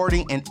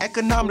 rewarding, and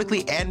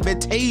economically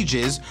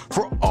advantageous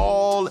for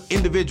all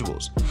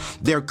individuals.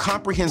 Their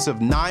comprehensive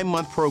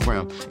 9-month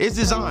program is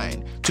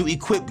designed to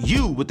equip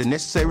you with the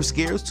necessary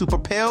skills to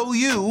propel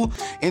you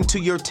into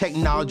your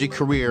technology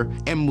career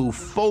and move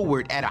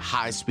forward at a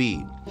high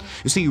speed.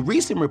 You see,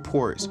 recent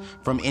reports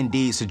from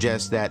Indeed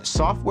suggest that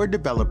software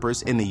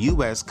developers in the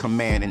U.S.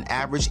 command an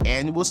average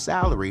annual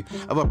salary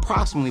of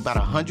approximately about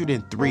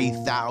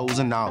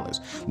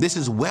 $103,000. This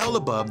is well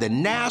above the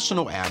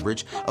national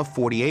average of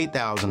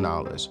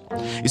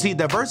 $48,000. You see,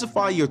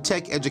 diversify your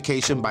tech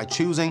education by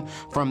choosing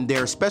from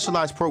their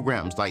specialized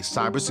programs like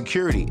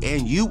cybersecurity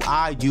and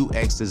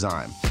UI/UX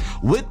design.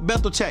 With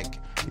Bethel Tech,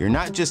 you're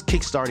not just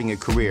kickstarting a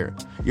career,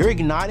 you're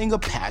igniting a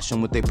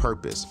passion with a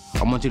purpose.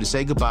 I want you to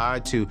say goodbye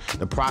to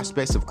the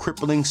prospects of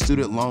crippling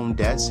student loan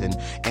debts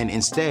and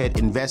instead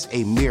invest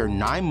a mere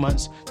 9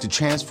 months to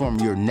transform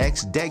your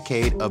next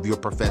decade of your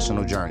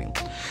professional journey.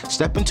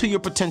 Step into your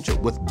potential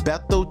with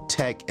Bethel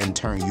Tech and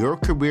turn your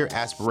career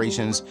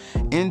aspirations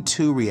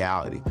into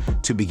reality.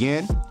 To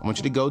begin, I want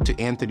you to go to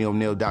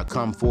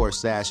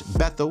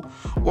anthonyoneal.com/Bethel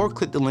or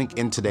click the link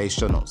in today's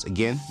show notes.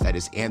 Again, that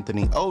is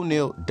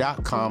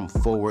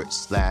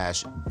anthonyoneal.com/Bethel.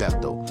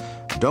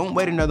 Don't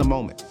wait another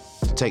moment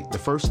to take the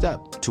first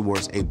step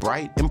towards a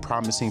bright and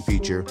promising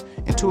future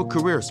into a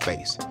career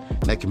space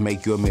that can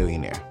make you a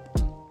millionaire.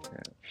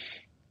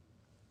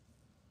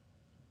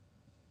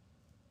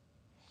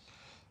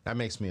 That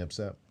makes me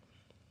upset.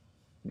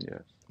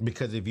 Yes.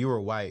 Because if you were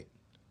white,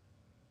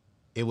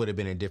 it would have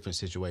been a different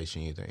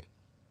situation, you think?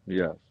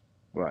 Yes.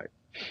 Right.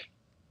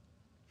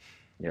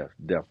 Yes,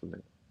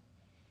 definitely.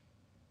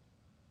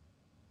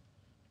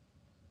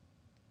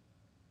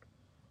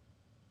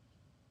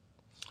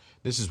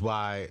 This is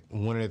why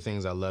one of the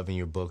things I love in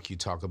your book, you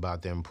talk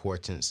about the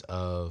importance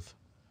of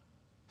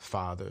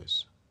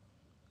fathers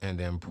and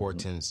the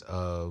importance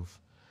of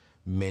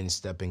men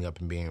stepping up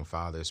and being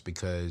fathers,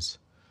 because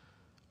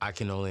I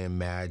can only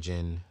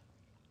imagine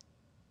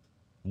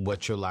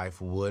what your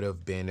life would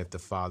have been if the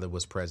father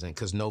was present,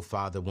 because no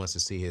father wants to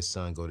see his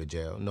son go to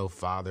jail. No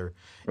father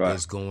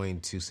is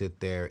going to sit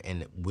there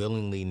and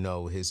willingly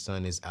know his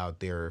son is out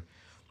there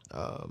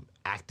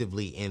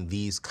actively in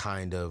these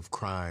kind of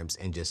crimes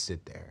and just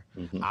sit there.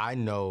 I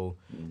know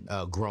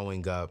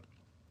growing up,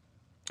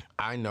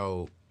 I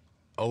know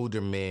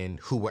older men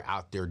who were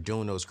out there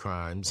doing those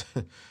crimes,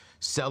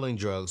 selling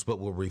drugs, but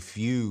will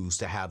refuse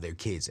to have their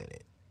kids in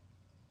it.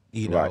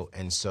 You know,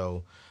 and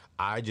so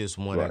I just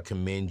want to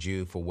commend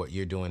you for what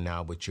you're doing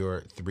now with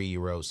your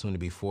 3-year-old, soon to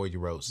be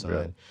 4-year-old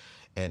son,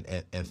 and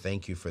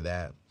thank you for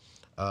that.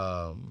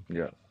 I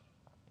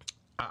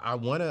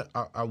want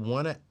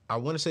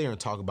to sit here and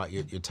talk about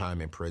your time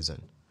in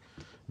prison,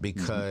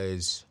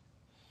 because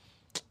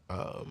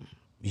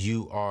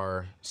you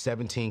are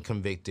 17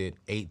 convicted,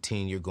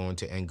 18 you're going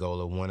to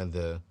Angola, one of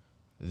the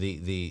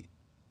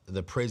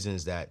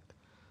prisons that,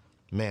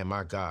 man,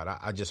 my God,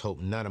 I just hope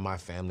none of my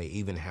family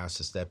even has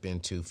to step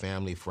into,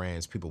 family,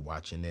 friends, people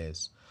watching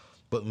this.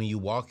 But when you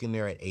walk in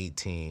there at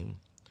 18,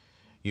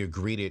 you're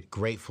greeted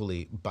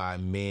gratefully by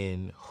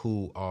men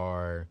who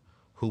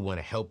want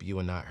to help you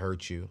and not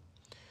hurt you.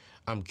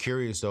 I'm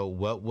curious, though,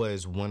 what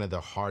was one of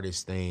the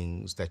hardest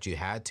things that you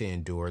had to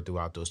endure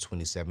throughout those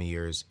 27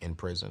 years in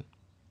prison?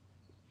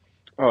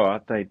 Oh, I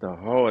think the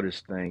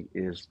hardest thing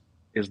is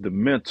the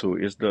mental,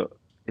 is the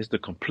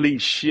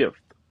complete shift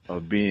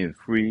of being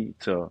free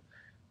to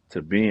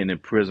being in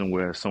prison,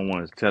 where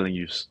someone is telling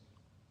you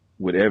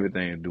with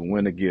everything to do,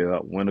 when to get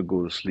up, when to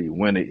go to sleep,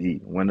 when to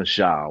eat, when to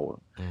shower,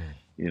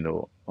 you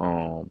know,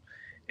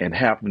 and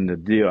having to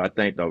deal. I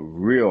think the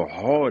real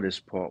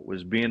hardest part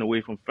was being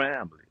away from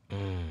family,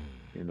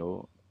 you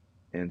know.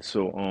 And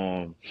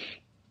so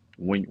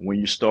when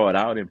you start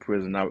out in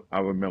prison, I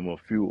remember a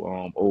few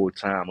old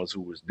timers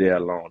who was there a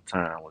long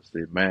time would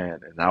say, man,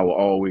 and I would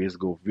always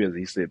go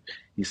visit.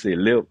 He said,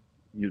 Lil,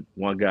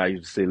 one guy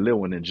used to say,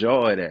 Lil, and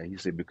enjoy that. He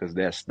said, because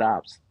that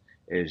stops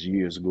as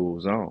years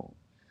goes on.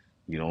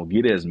 You don't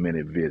get as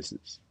many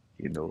visits,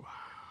 you know.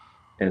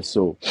 And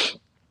so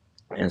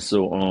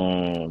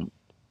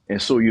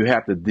you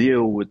have to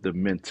deal with the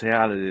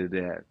mentality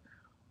that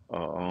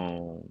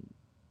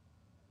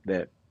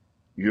that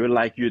you're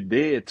like you're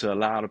dead to a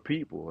lot of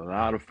people, a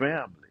lot of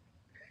family,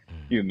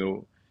 you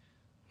know.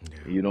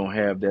 You don't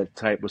have that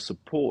type of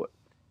support,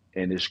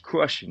 and it's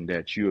crushing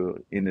that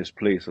you're in this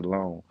place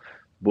alone.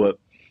 But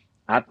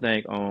I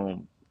think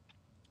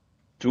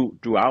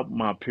throughout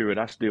my period,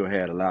 I still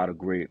had a lot of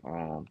great,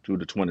 through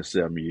the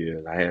 27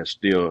 years, I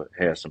still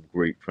had some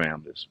great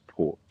family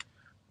support.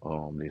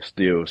 They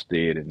still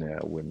stayed in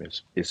there with me,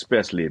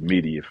 especially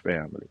immediate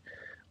family.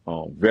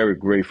 Very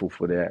grateful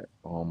for that.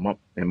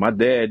 My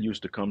dad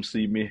used to come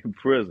see me in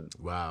prison.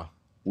 Wow.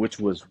 Which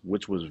was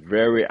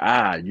very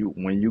odd.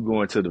 When you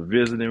go into the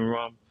visiting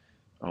room,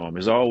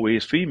 it's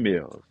always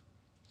females,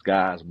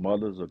 guys'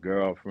 mothers or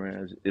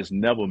girlfriends. It's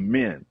never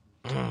men,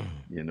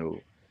 you know.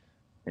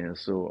 And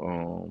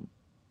so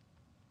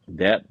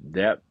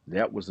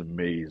that was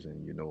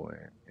amazing,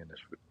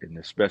 and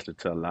especially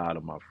to a lot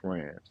of my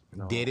friends.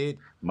 Did it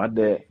My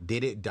dad,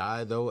 did it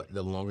die though?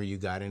 The longer you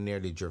got in there,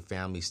 did your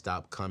family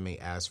stop coming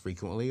as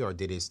frequently, or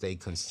did it stay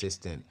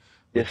consistent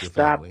it with your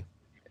stopped. family?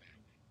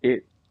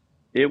 It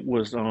it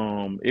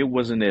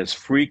wasn't as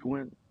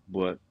frequent,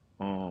 but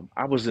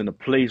I was in a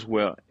place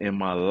where in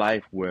my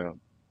life where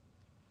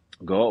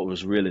God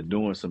was really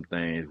doing some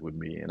things with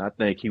me, and I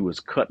think He was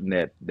cutting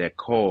that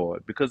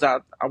cord because I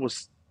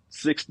was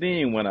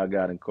 16 when I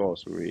got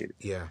incarcerated,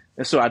 Yeah,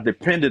 and so I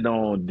depended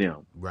on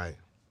them, right.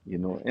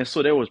 and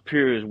so there was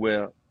periods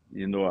where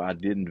I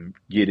didn't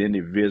get any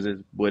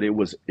visits, but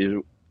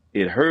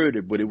it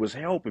hurted, but it was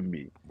helping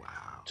me Wow.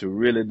 to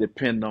really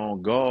depend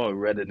on God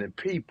rather than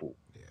people,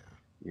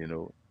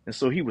 Yeah. and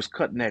so He was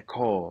cutting that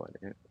cord,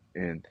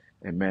 and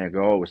man,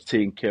 God was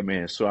taking care of me,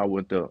 and so I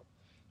went to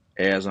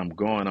as I'm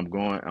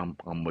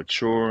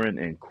maturing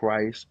in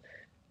Christ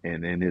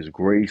and in His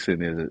grace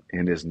and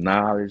in His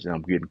knowledge.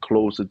 I'm getting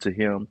closer to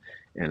Him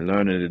and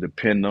learning to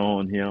depend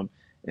on Him.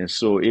 And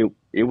so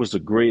it was a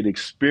great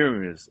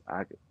experience.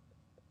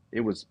 It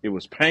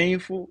was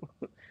painful,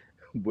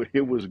 but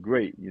it was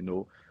great.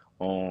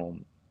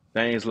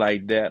 Things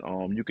like that.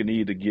 You can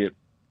either get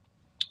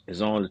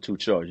it's only two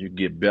choices. You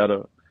get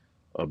better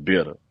or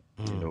bitter.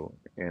 Mm,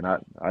 And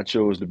I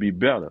chose to be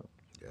better.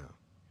 yeah.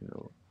 You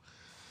know,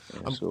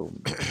 and I'm so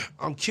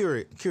I'm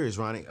curious,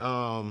 Ronnie.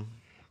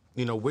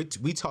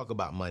 We talk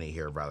about money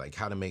here, right? Like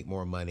how to make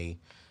more money,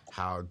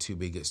 how to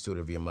be a good steward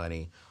of your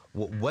money.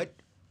 What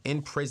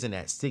in prison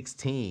at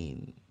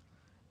 16,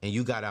 and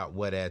you got out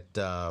what at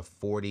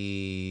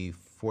 40,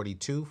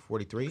 42,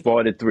 43?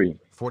 43,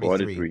 43.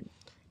 43.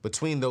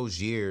 Between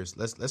those years,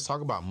 let's talk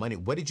about money.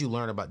 What did you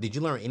learn about? Did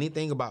you learn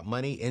anything about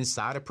money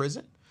inside of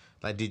prison?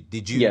 Like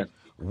did you Yes.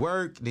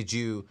 work?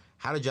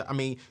 How did you? I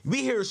mean,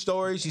 we hear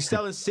stories. You're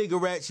selling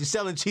cigarettes. You're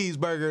selling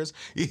cheeseburgers.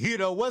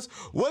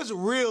 What's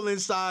real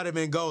inside of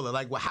Angola?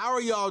 Like, how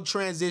are y'all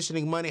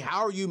transitioning money?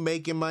 How are you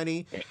making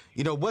money?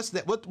 What's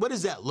that? What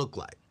does that look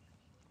like?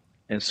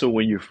 And so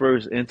when you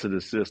first enter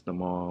the system,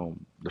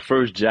 the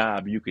first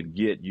job you could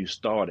get, you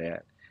start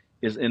at,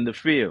 is in the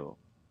field.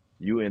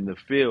 You in the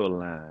field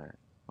line,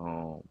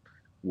 um,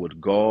 with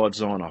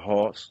guards on a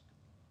horse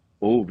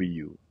over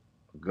you,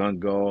 gun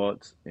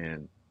guards,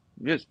 and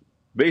just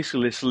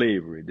basically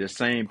slavery. The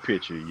same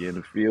picture. You're in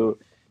the field,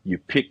 you're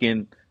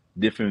picking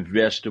different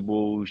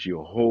vegetables,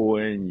 you're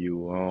hoeing,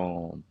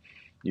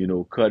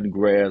 cutting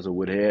grass or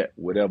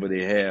whatever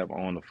they have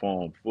on the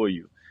farm for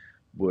you.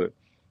 But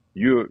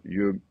you're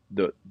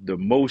the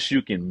most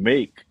you can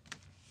make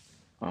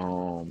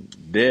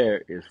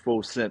there is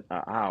 4 cents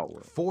an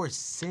hour. 4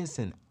 cents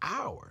an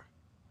hour.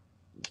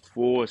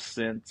 4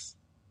 cents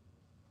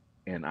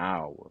an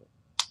hour.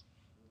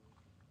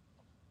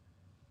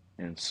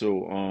 And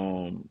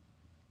so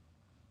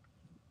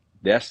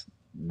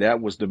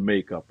that was the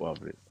makeup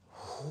of it.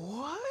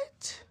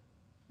 What?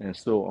 And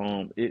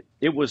so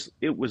it was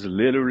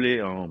literally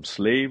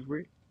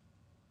slavery.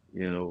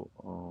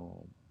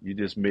 You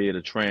just made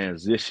a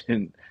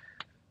transition.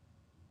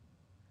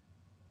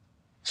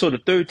 So the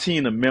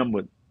 13th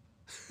Amendment,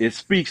 it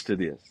speaks to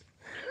this.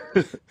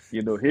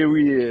 Here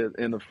he is,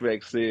 in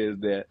effect, says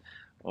that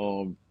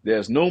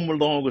there's no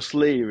longer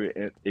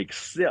slavery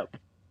except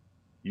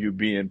you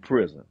be in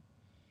prison.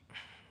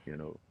 You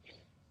know,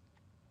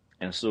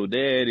 and so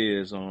there it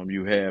is.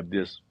 You have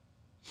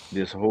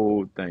this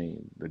whole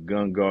thing, the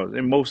gun guards,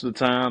 and most of the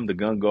time, the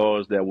gun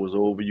guards that was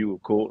over you,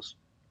 of course,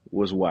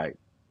 was white.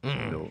 You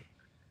Mm, know,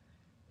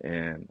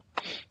 and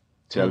mm.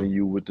 telling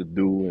you what to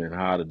do and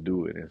how to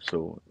do it,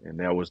 and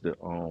that was the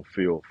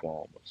field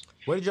farmers.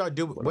 What did y'all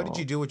do? But What did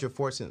you do with your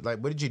 4 cents? Like,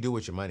 what did you do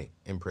with your money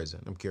in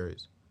prison? I'm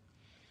curious.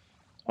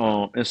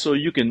 and so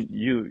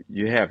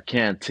you have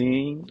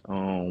canteen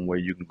where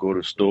you can go to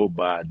the store,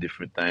 buy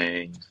different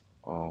things,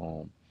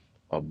 um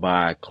or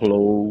buy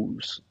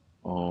clothes.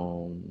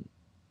 um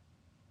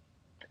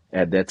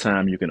at that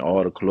time you can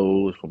order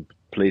clothes from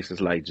places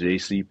like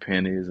JC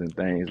Penney's and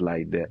things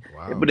like that.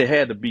 Wow. But it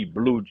had to be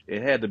blue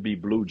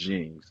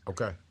jeans.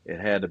 Okay. It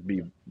had to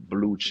be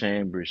blue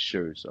chamber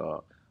shirts,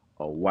 or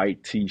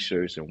white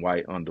t-shirts and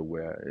white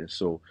underwear. And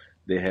so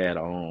they had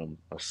a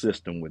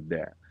system with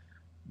that.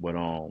 But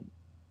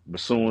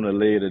sooner or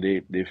later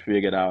they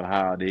figured out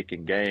how they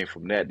can gain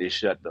from that. They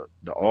shut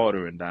the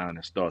ordering down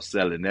and start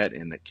selling that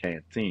in the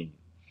canteen,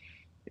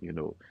 you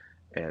know,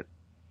 at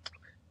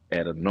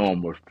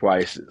enormous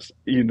prices,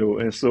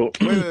 and so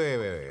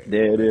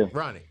there it is.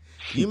 Ronnie,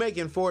 you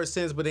making 4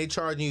 cents, but they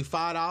charging you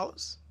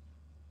 $5?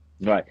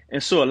 Right.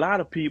 And so a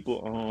lot of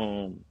people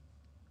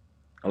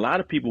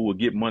would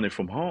get money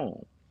from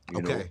home.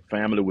 Okay.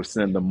 Family would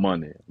send them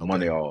money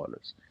Okay.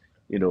 orders.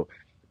 You know,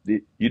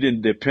 you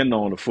didn't depend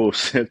on the full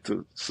cent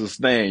to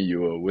sustain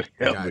you or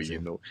whatever. Got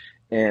you.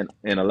 And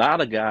a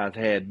lot of guys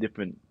had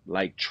different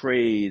like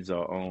trades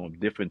or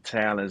different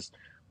talents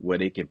where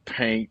they can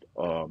paint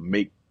or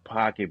make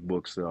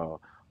pocketbooks or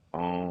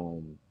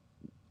um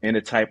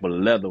any type of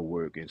leather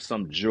work and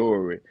some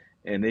jewelry.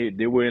 And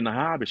they were in the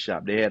hobby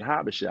shop. They had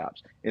hobby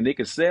shops and they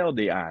could sell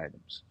their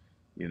items,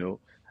 you know.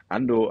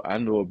 I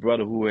know a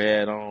brother who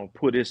had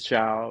put his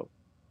child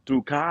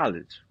through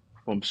college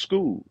from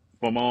school,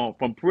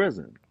 from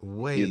prison, you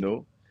Wait,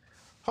 know.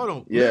 hold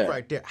on, live Yeah.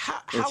 right there. And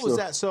How was so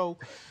that? So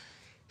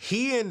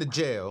he in the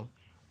jail,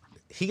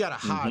 he got a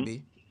hmm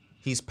hobby,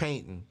 he's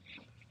painting.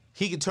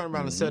 He could turn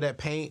around and hmm sell that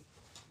paint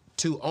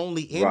to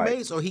only right.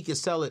 inmates, or he could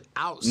sell it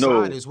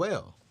outside No, as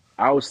well.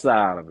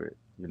 outside of it,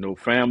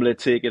 family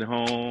take it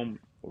home,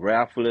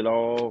 raffle it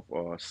off,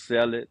 or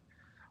sell it.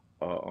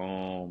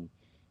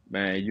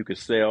 Man, you could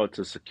sell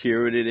to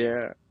security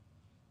there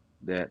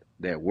that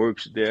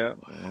works there,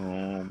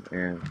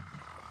 and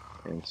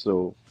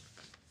so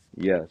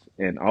yes,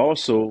 and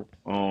also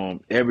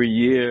every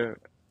year,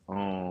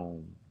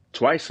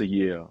 twice a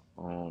year,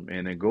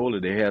 in Angola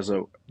they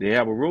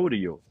have a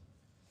rodeo.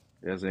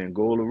 There's an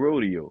Angola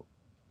rodeo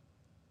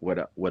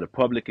where the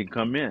public can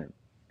come in,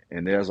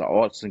 and there's an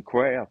arts and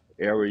craft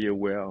area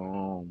where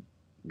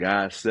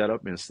guys set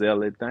up and sell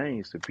their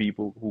things to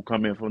people who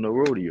come in from the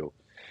rodeo.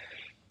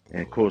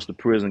 And of course, the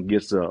prison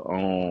gets a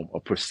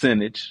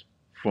percentage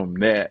from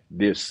their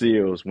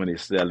sales when they're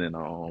selling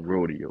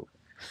rodeo.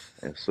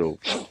 And so,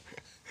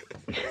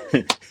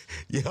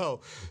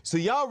 Yo, so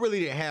y'all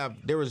really didn't have,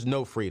 there was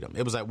no freedom.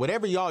 It was like,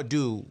 whatever y'all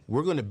do,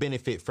 we're going to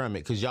benefit from it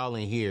because y'all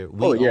in here,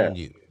 oh we yeah, own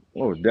you.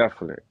 oh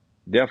definitely,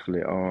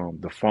 definitely.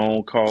 The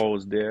phone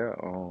calls there,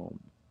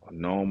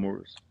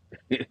 numbers,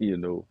 you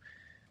know,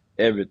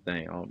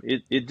 everything.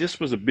 It just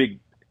was a big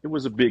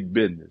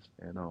business,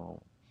 and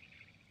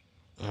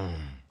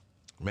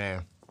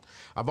Man,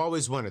 I've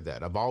always wondered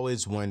that. I've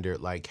always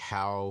wondered like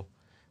how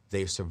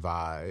they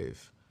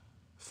survive hmm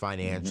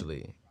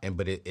financially.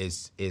 But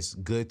it's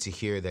good to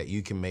hear that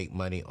you can make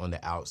money on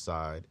the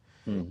outside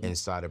hmm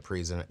inside of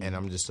prison. And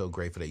I'm just so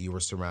grateful that you were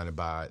surrounded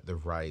by the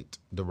right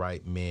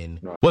men.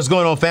 right. What's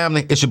going on,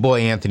 family? It's your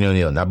boy Anthony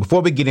ONeal. Now,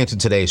 before we get into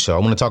today's show, I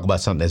want to talk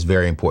about something that's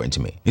very important to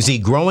me. You see,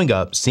 growing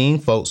up, seeing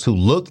folks who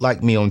looked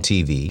like me on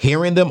TV,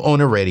 hearing them on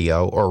the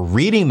radio, or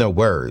reading their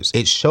words,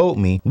 it showed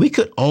me we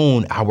could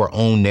own our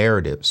own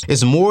narratives.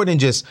 It's more than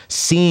just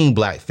seeing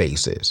black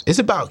faces. It's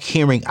about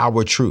hearing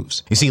our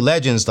truths. You see,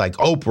 legends like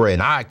Oprah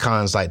and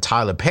icons like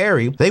Tyler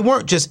Perry, they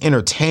weren't just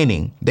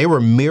entertaining. They were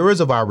mirrors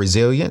of our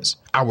resilience,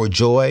 our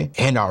joy,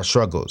 and our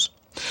struggles.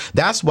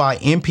 That's why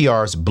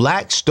NPR's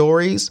Black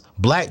Stories,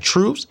 Black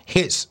Truths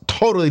hits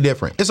totally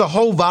different. It's a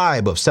whole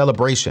vibe of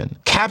celebration,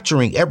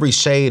 capturing every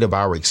shade of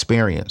our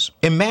experience.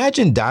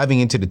 Imagine diving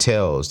into the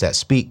tales that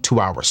speak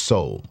to our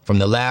soul, from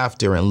the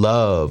laughter and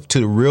love to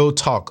the real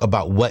talk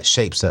about what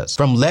shapes us,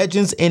 from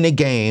legends in the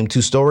game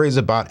to stories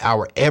about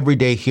our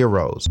everyday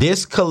heroes.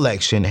 This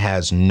collection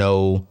has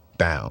no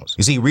bounds.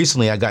 You see,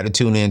 recently I got to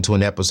tune into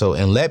an episode,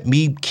 and let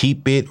me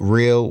keep it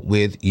real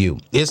with you.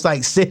 It's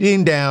like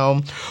sitting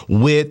down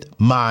with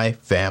my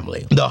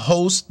family. The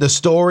host, the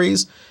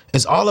stories,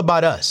 it's all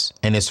about us,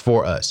 and it's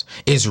for us.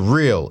 It's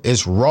real,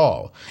 it's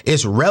raw,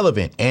 it's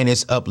relevant, and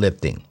it's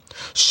uplifting,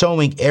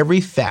 showing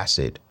every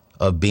facet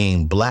of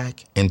being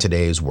black in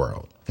today's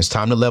world. It's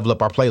time to level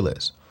up our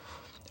playlist.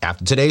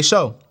 After today's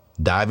show,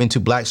 dive into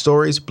Black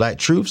Stories, Black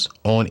Truths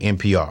on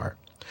NPR.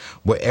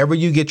 Wherever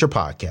you get your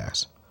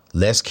podcasts,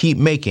 let's keep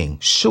making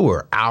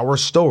sure our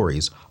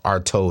stories are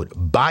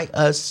told by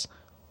us,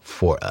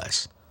 for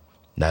us.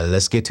 Now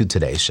let's get to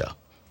today's show.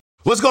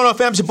 What's going on,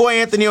 fam? It's your boy,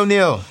 Anthony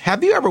ONeal.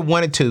 Have you ever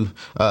wanted to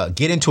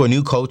get into a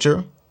new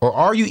culture? Or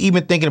are you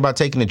even thinking about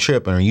taking a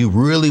trip and you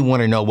really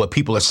want to know what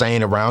people are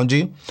saying around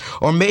you?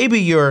 Or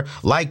maybe you're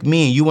like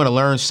me and you want to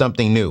learn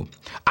something new.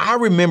 I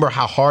remember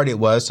how hard it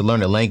was to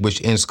learn a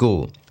language in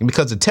school. And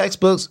because of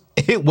textbooks,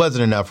 it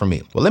wasn't enough for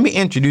me. Well, let me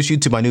introduce you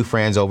to my new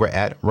friends over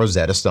at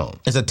Rosetta Stone.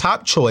 It's a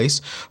top choice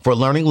for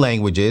learning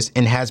languages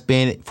and has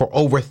been for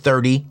over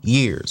 30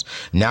 years.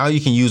 Now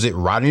you can use it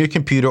right on your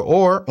computer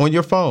or on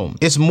your phone.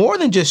 It's more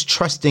than just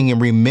trusting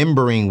and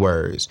remembering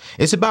words.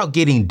 It's about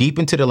getting deep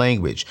into the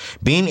language,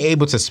 being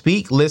able to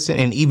speak, listen,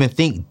 and even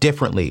think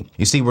differently.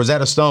 You see,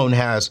 Rosetta Stone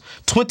has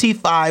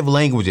 25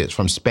 languages,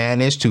 from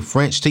Spanish to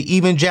French to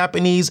even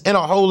Japanese, and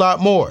a whole lot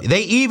more.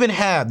 They even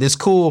have this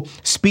cool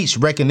speech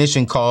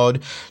recognition called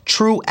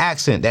True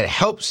Accent that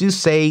helps you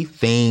say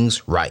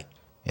things right.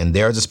 And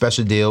there's a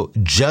special deal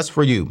just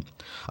for you.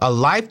 A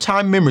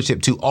lifetime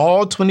membership to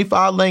all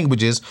 25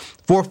 languages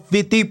for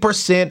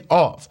 50%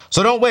 off.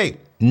 So don't wait.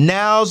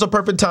 Now's the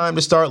perfect time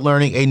to start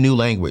learning a new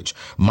language.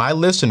 My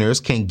listeners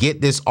can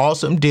get this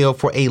awesome deal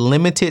for a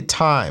limited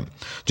time.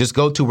 Just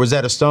go to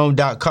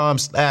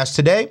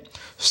rosettastone.com/today.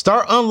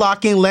 Start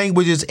unlocking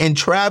languages and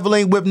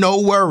traveling with no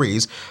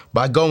worries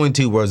by going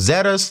to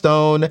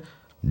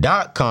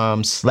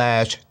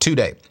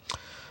rosettastone.com/today.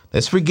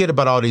 Let's forget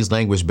about all these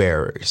language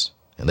barriers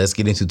and let's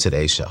get into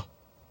today's show.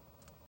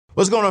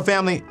 What's going on,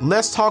 family?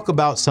 Let's talk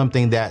about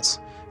something that's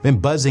been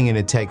buzzing in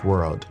the tech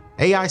world: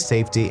 AI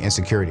safety and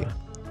security.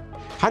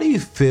 How do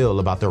you feel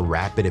about the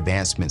rapid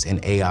advancements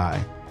in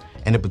AI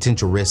and the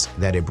potential risk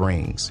that it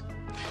brings?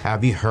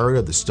 Have you heard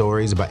of the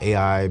stories about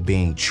AI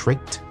being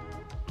tricked?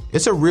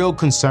 It's a real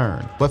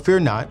concern, but fear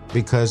not,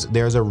 because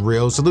there's a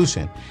real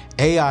solution: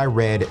 AI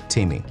red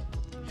teaming.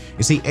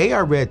 You see,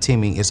 AI red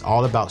teaming is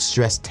all about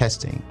stress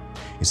testing.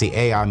 You see,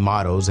 AI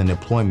models and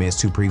deployments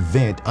to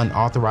prevent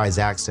unauthorized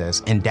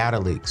access and data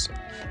leaks.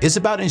 It's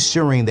about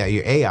ensuring that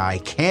your AI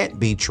can't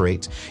be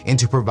tricked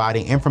into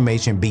providing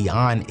information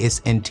beyond its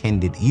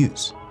intended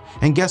use.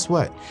 And guess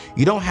what?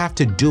 You don't have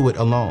to do it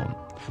alone.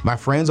 My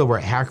friends over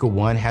at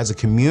HackerOne has a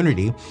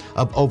community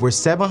of over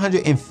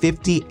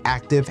 750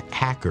 active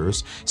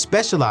hackers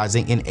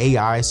specializing in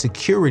AI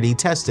security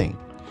testing.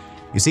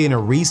 You see, in a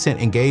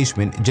recent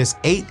engagement, just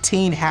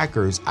 18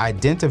 hackers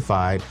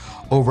identified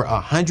over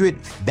 100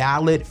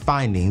 valid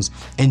findings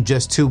in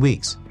just 2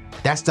 weeks.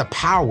 That's the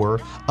power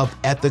of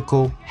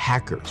ethical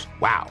hackers.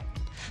 Wow.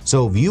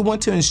 So if you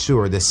want to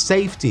ensure the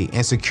safety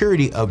and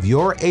security of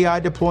your AI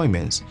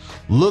deployments,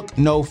 look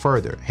no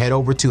further. Head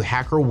over to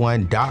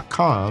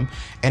hackerone.com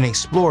and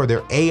explore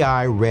their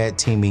AI red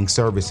teaming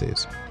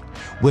services.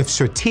 With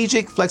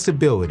strategic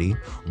flexibility,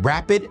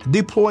 rapid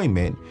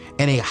deployment,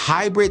 and a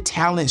hybrid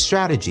talent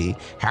strategy,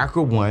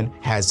 HackerOne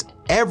has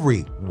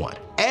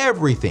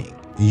everything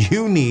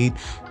you need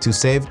to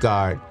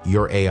safeguard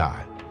your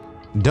AI.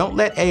 Don't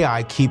let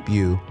AI keep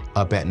you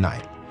up at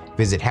night.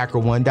 Visit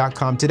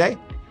hackerone.com today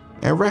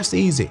and rest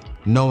easy,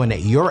 knowing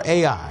that your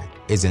AI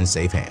is in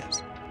safe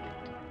hands.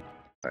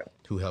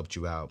 Who helped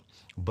you out?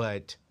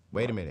 But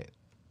wait a minute.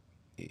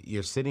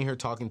 You're sitting here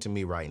talking to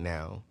me right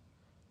now.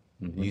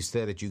 Mm-hmm. You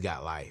said that you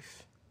got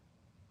life.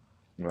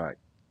 Right.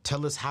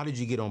 Tell us, how did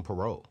you get on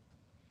parole?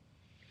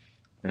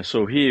 And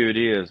so here it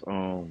is.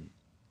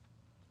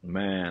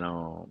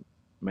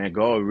 Man,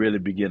 God really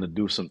began to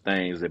do some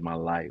things in my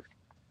life.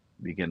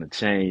 Began to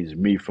change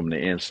me from the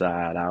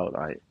inside out.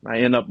 I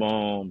end up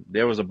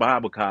there was a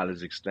Bible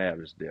college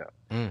established there.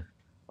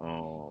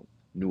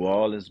 New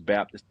Orleans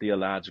Baptist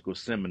Theological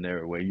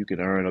Seminary, where you can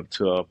earn up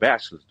to a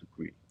bachelor's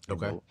degree.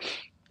 Okay.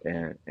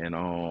 You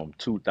know?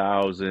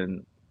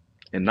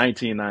 And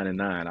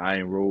 1999, I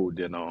enrolled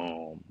in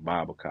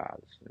Bible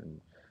college.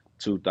 In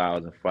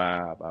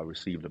 2005, I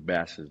received a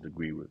bachelor's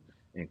degree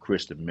in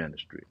Christian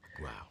ministry.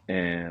 Wow.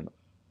 And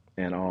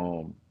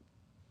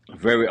a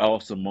very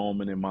awesome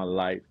moment in my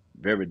life,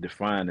 very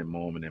defining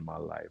moment in my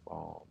life.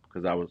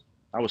 Because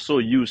I was so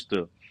used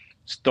to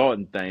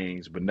starting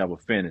things but never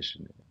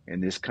finishing it,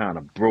 and this kind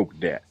of broke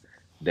that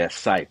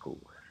cycle,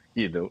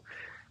 you know.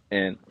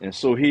 And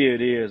so here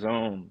it is.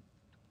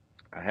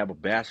 I have a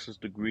bachelor's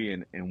degree,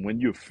 and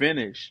when you're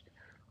finished,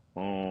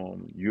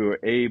 you're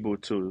able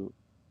to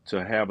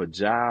have a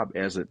job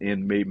as an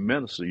inmate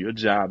minister. Your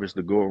job is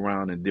to go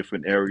around in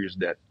different areas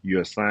that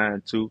you're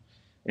assigned to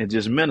and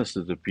just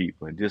minister to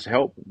people and just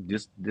help,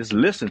 just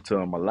listen to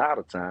them a lot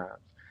of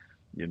times,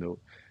 you know.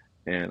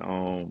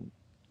 And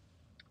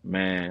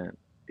man,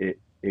 it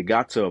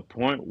got to a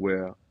point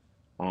where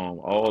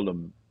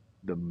all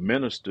the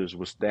ministers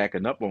were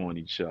stacking up on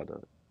each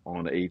other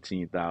on the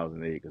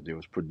 18,000 acres. They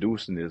was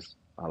producing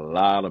a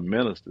lot of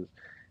ministers.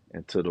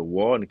 Until the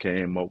warden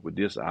came up with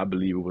this, I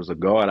believe it was a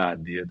God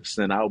idea, to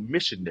send out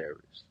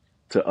missionaries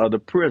to other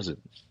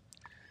prisons.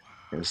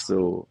 And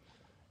so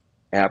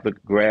after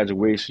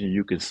graduation,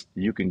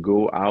 you can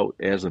go out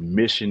as a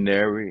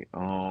missionary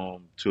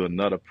to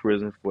another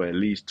prison for at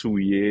least 2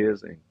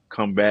 years and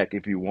come back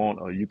if you want,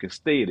 or you can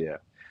stay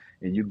there.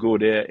 And you go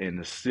there and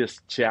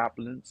assist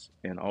chaplains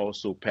and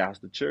also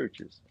pastor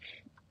churches.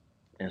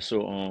 And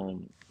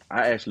so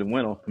I actually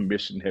went on a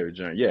missionary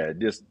journey. Yeah,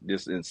 this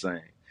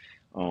insane.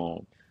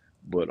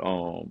 But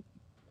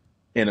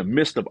in the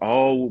midst of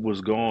all what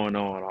was going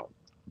on,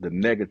 the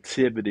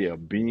negativity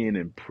of being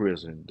in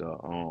prison, the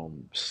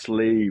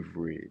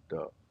slavery,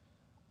 the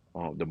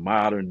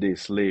modern day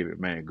slavery,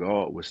 man,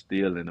 God was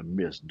still in the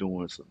midst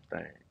doing some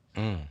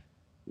things.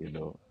 You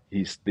know,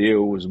 he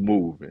still was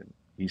moving.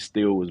 He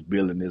still was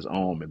building his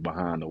army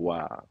behind the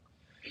wall.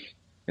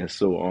 And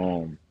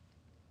so,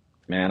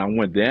 man, I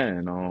went there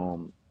and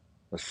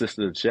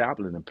assisted a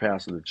chaplain and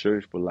pastored the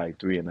church for like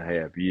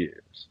 3.5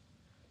 years.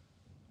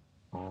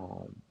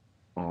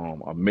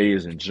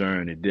 Amazing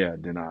journey there.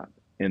 Then I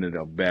ended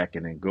up back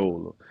in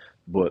Angola.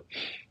 But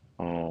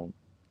in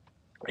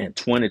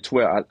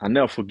 2012, I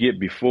never forget,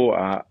 before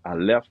I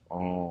left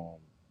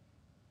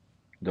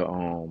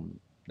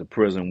the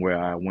prison where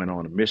I went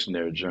on a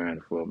missionary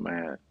journey for,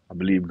 man, I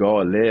believe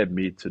God led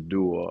me to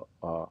do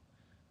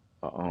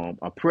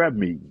a prayer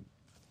meeting,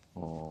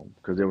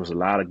 because there was a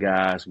lot of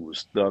guys who was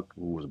stuck,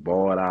 who was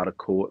barred out of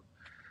court,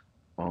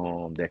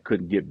 that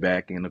couldn't get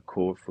back in the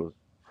court for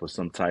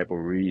some type of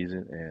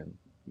reason, and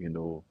you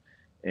know,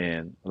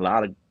 and a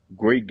lot of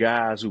great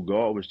guys who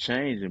God was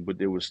changing, but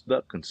they were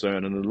stuck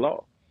concerning the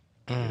law,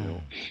 you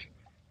know.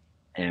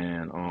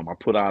 And I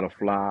put out a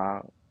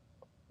flyer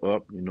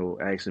up, you know,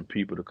 asking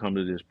people to come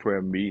to this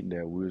prayer meeting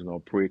that we was gonna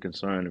pray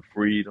concerning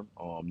freedom.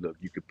 Look,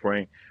 you could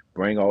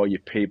bring all your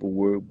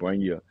paperwork,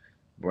 bring your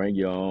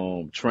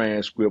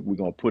transcript. We're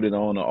gonna put it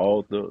on the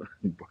altar.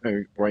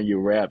 bring your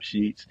rap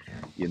sheets,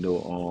 you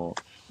know.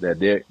 That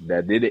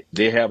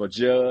they have a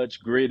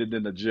judge greater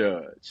than the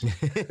judge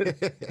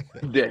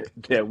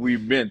that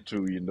we've been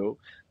to, you know.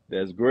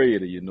 That's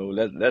greater, you know.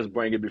 Let's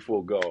bring it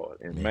before God.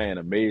 And man,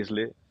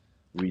 amazingly,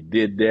 we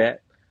did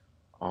that.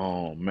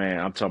 Man,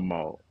 I'm talking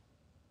about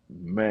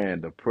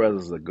man, the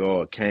presence of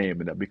God came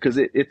in that because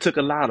it took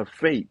a lot of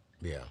faith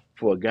Yeah.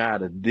 for a guy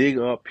to dig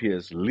up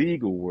his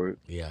legal work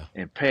Yeah.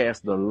 and pass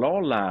the law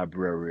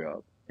library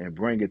up and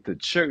bring it to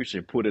church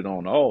and put it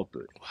on the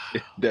altar.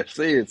 That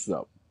said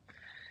something.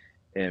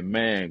 And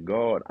man,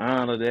 God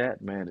honored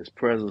that. Man, his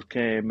presence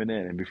came in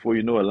there. And before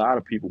you know it, a lot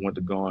of people went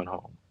to going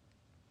home,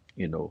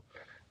 you know.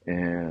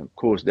 And of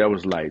course, that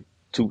was like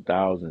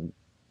 2000,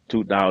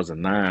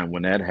 2009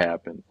 when that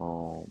happened.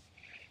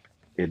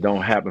 It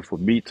don't happen for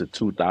me till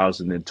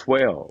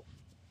 2012.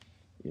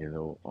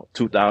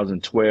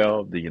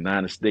 2012, the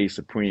United States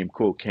Supreme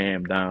Court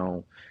came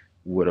down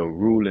with a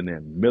ruling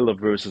in Miller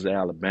versus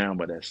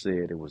Alabama that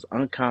said it was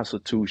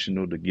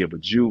unconstitutional to give a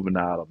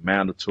juvenile a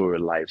mandatory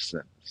life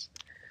sentence,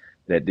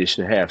 that they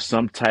should have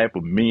some type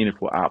of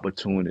meaningful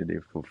opportunity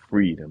for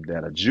freedom,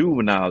 that a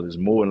juvenile is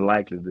more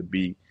likely to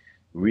be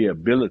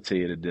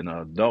rehabilitated than an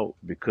adult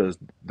because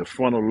the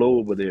frontal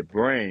lobe of their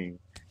brain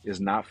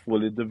is not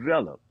fully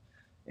developed.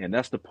 And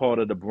that's the part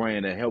of the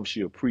brain that helps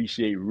you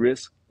appreciate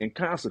risk and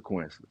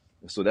consequences.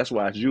 And so that's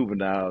why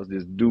juveniles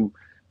just do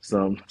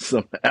some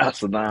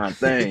asinine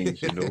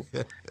things,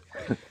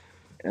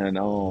 And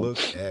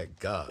Look at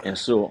God. and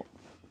so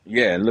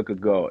yeah, look at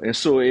God. And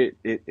so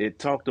it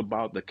talked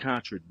about the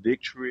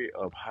contradictory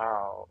of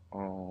how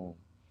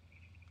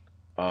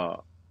uh,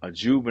 a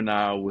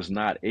juvenile was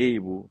not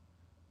able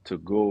to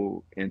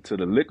go into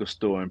the liquor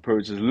store and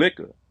purchase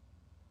liquor,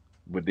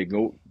 but they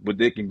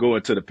can go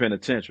into the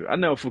penitentiary. I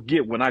never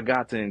forget when I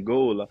got to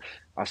Angola,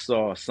 I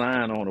saw a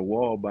sign on the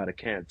wall by the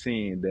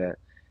canteen that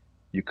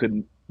you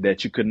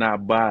could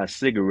not buy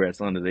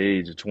cigarettes under the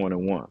age of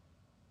 21.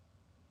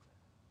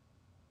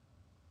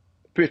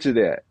 Picture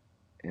that.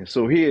 And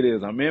so here it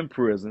is. I'm in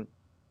prison.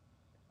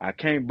 I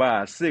can't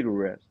buy a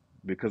cigarette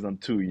because I'm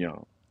too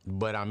young.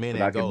 But I'm in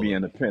But I could be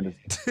Angola. in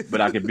the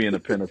but I could be in the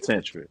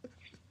penitentiary.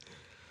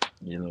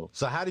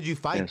 So how did you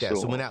fight And that?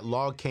 So so when that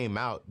law came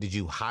out, did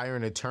you hire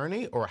an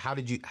attorney, or how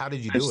did you and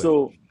do it?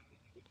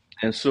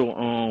 so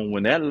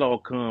when that law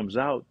comes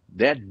out,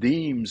 that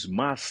deems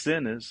my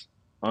sentence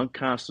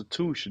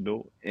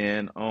unconstitutional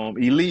and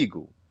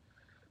illegal.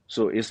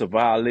 So it's a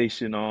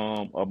violation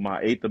of my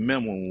Eighth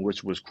Amendment,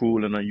 which was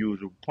cruel and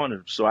unusual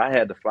punishment. So I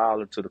had to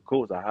file into the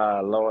courts. I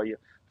hired a lawyer,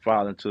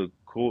 file into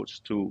courts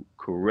to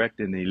correct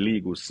an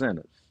illegal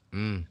sentence.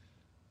 Mm.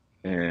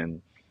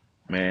 And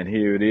man,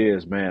 here it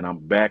is, man. I'm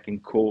back in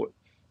court.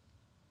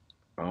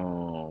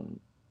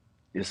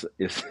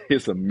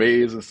 It's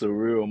amazing,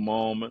 surreal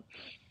moment.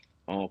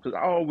 Because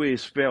I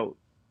always felt,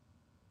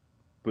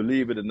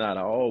 believe it or not,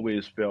 I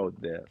always felt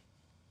that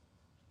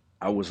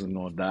I wasn't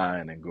gonna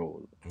die in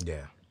Angola.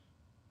 Yeah.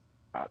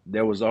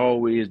 There was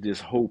always this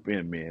hope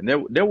in me, and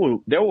there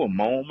were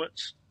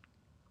moments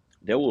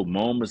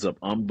of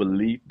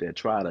unbelief that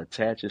tried to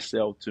attach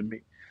itself to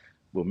me.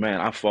 But man,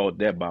 I fought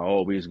that by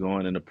always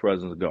going in the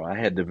presence of God. I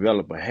had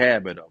developed a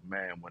habit of,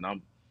 man, when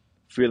I'm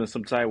feeling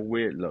some type of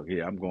weird, look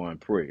here, I'm going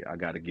to pray. I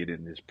got to get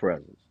in His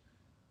presence,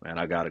 man.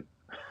 I gotta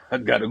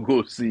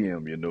go see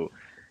Him,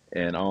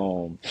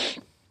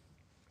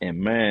 and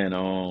man,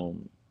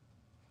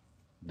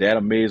 that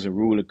amazing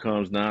ruler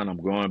comes down. I'm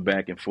going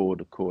back and forth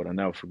to court. I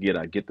never forget.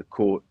 I get to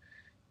court,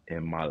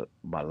 and my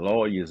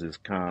lawyer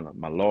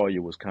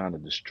was kind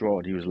of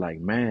distraught. He was like,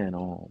 man,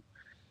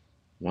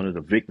 one of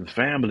the victims'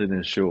 family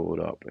then showed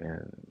up,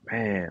 and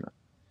man,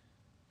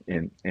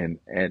 and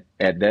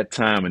at that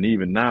time, and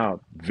even now,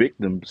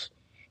 victims,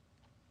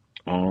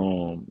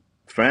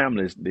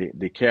 families,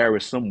 they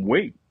carry some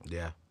weight,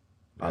 Yeah.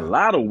 a Yeah.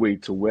 lot of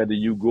weight to whether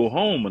you go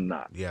home or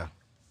not. Yeah.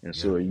 And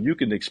Yeah. so you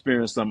can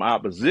experience some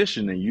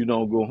opposition and you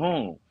don't go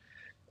home.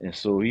 And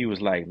so he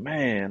was like,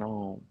 man,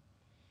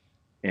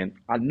 and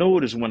I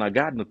noticed when I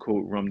got in the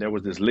courtroom, there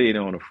was this lady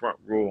on the front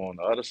row on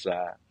the other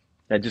side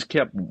that just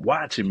kept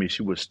watching me.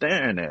 She was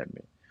staring at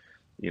me.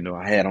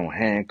 I had on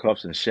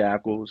handcuffs and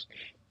shackles.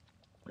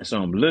 And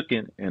so I'm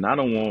looking, and I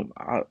know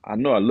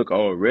I look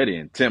already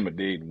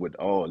intimidating with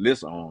all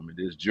this on me,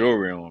 this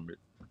jewelry on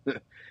me.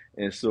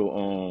 And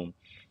so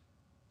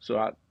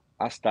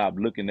I stopped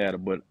looking at her,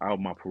 but out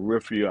my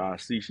peripheral, I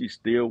see she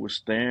still was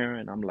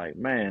staring. I'm like,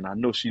 man, I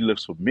know she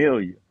looks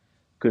familiar.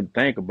 Couldn't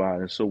think about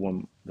it. And so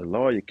when the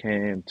lawyer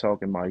came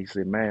talking about, he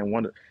said, man,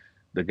 one of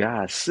the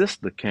guy's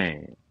sister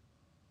came,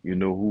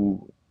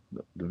 who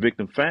the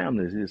victim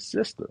family is his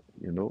sister.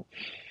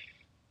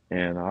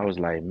 And I was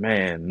like,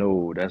 man,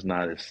 no, that's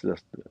not his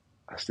sister.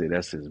 I said,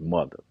 that's his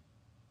mother.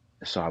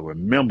 So I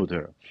remembered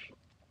her.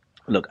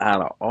 Look,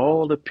 out of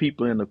all the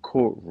people in the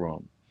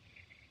courtroom,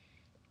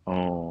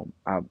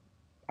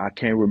 I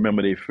can't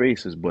remember their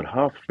faces, but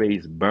her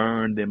face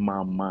burned in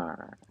my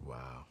mind.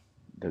 Wow.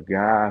 The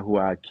guy who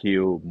I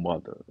killed,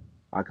 mother.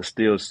 I can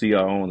still see her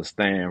on the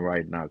stand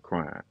right now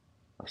crying.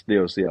 I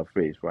still see her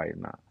face right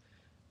now.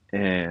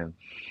 And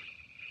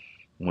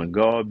when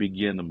God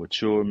began to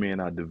mature me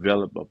and I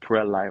developed a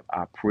prayer life,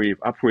 I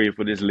prayed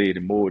for this lady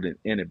more than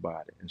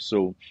anybody. And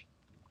so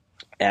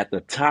at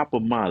the top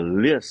of my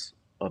list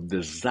of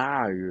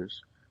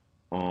desires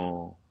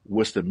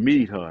was to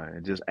meet her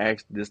and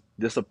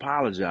just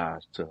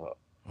apologize to her,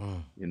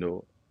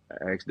 Mm.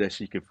 I asked that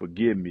she can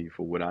forgive me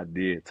for what I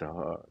did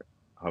to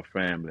her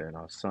family, and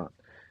her son.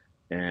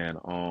 And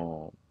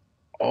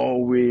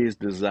always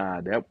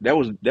desired that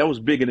was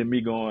bigger than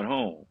me going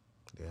home.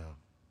 Yeah.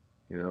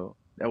 You know,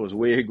 that was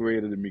way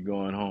greater than me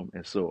going home.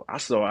 And so I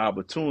saw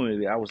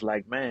opportunity. I was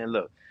like, man,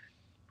 look,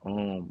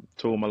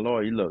 told my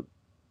lawyer, look,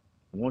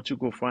 won't you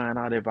go find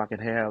out if I can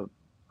have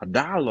a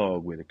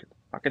dialogue with her?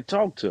 I can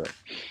talk to her.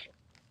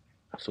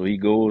 So he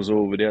goes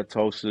over there,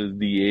 talks to the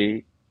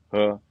DA,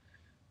 her.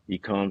 He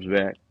comes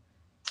back,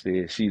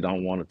 says she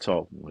don't want to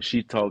talk. When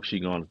she talks, she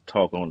gonna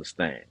talk on the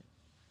stand.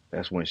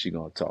 That's when she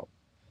gonna talk.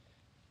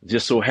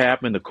 Just so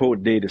happened the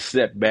court date is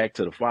set back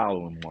to the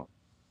following month.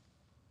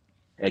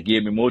 That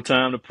gave me more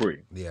time to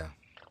pray. Yeah.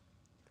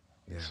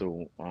 Yeah.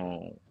 So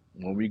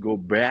when we go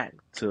back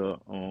to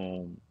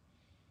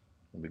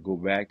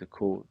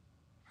court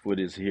for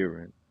this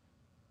hearing,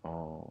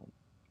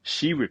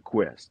 she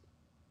requests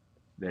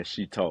that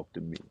she talk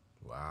to me.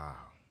 Wow.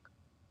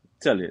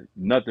 Tell you,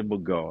 nothing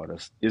but God.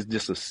 It's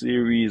just a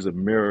series of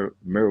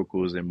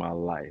miracles in my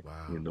life.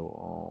 Wow. You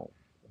know,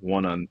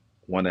 one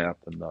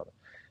after another.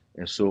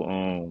 And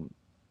so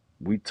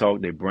we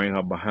talk. They bring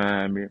her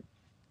behind me.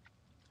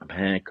 I'm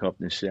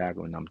handcuffed and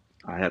shackled, and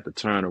I have to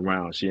turn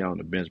around. She on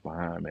the bench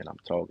behind me, and I'm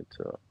talking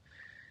to her.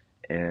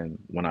 And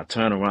when I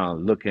turn around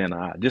and look in her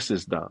eye, this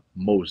is the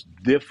most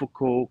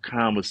difficult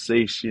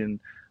conversation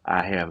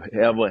I have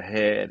ever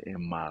had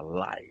in my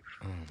life.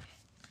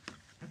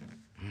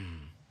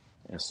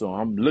 And so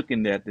I'm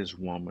looking at this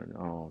woman.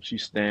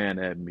 She's staring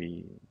at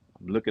me.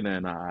 I'm looking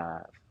in her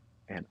eyes,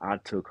 and I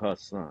took her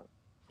son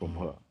from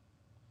her.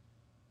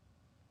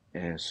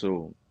 And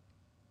so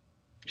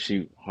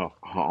her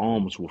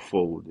arms were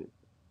folded.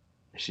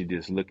 She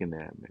just looking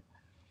at me.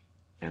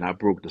 And I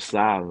broke the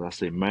silence. I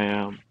said,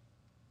 ma'am,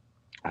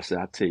 I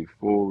take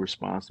full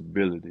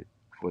responsibility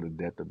for the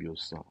death of your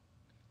son.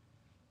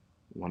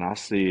 When I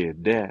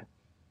said that,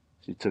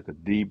 she took a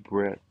deep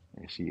breath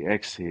and she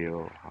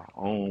exhaled her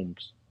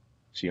arms.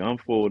 She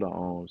unfolded her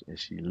arms and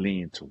she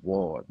leaned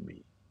toward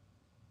me.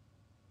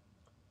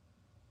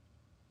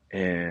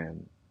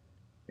 And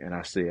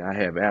I said, I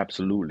have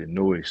absolutely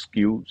no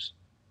excuse.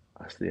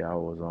 I said I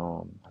was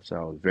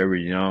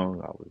very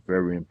young. I was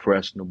very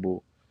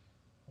impressionable.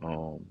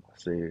 I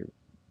said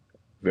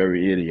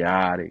very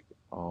idiotic.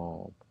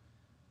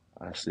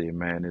 I said,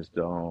 man, it's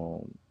the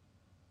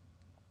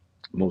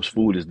most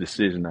foolish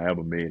decision I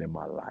ever made in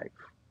my life.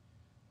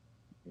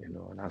 You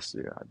know, and I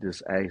said, I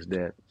just ask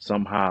that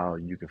somehow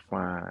you can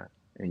find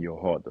in your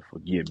heart to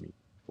forgive me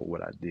for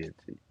what I did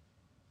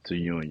to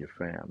you and your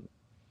family.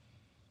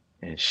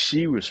 And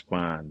she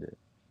responded.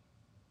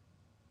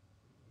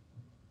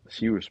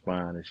 She said,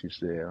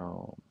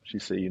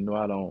 you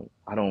know,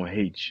 I don't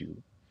hate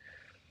you.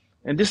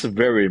 And this is a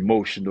very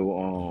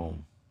emotional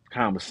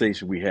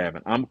conversation we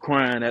having. I'm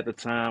crying at the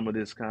time of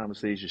this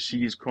conversation.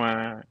 She's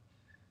crying,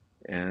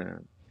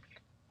 and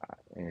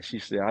she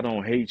said, I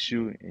don't hate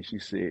you. And she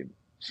said,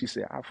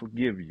 I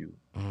forgive you.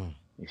 And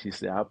she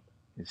said, I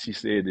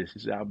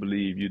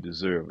believe you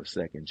deserve a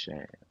second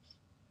chance.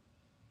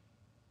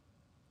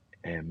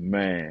 And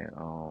man,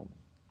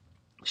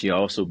 she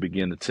also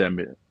began to tell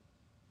me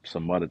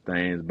some other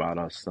things about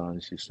her son.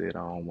 She said,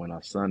 when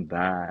her son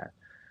died,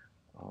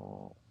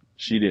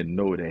 she didn't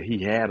know that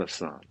he had a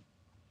son.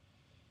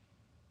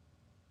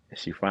 And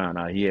she found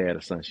out he had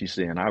a son. She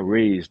said, and I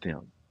raised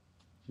him.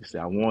 She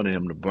said, I wanted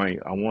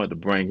to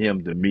bring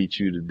him to meet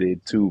you today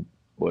too,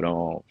 but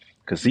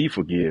because he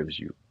forgives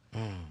you.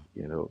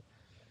 You know,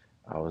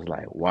 I was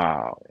like,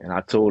 wow. And I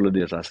told her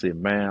this. I said,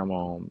 ma'am,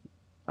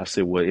 I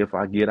said, well, if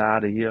I get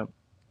out of here,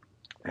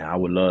 and I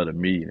would love to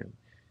meet him.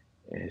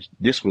 And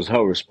this was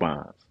her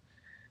response.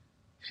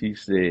 She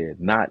said,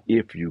 not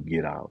if you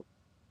get out,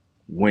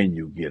 when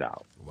you get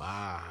out.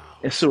 Wow.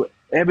 And so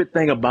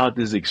everything about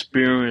this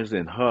experience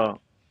and her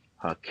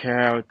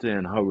character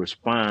and her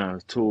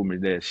response told me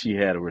that she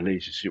had a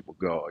relationship with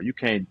God. You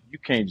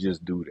can't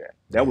just do that.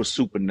 That was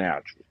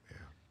supernatural,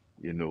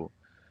 you know.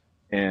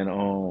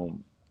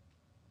 And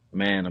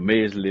man,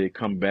 amazingly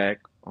come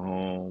back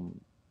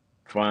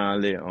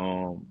finally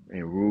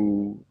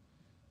enrolled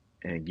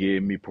and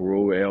gave me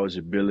parole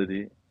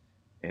eligibility,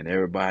 and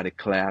everybody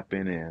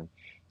clapping, and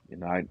you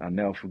know, I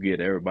never forget,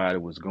 everybody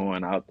was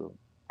going out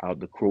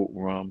the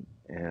courtroom,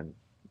 and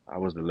I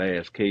was the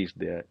last case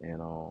there,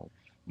 and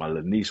my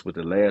little niece was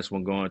the last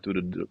one going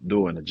through the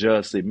door, and the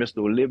judge said, Mr.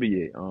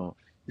 Olivier,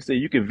 he said,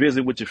 you can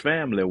visit with your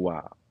family a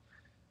while.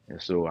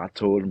 And so I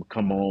told him,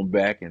 come on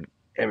back, and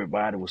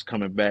everybody was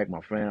coming back,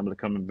 my family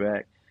coming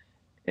back,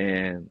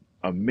 and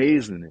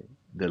amazingly,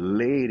 the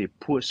lady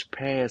pushed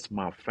past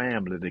my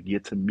family to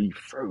get to me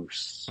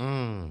first.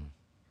 I'm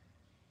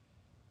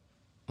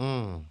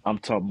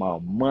talking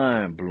about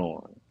mind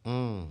blowing.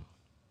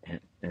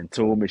 And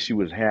told me she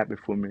was happy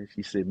for me.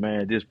 She said,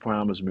 man, just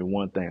promise me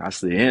one thing. I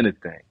said,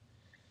 anything.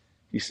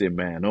 He said,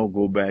 man, don't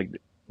go back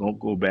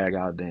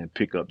out there and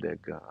pick up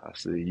that gun. I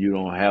said, you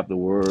don't have to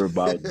worry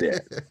about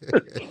that.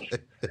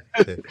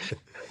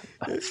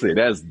 I said,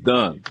 that's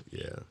done.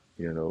 Yeah.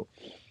 You know.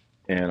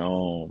 And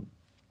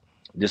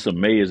this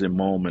amazing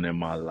moment in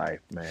my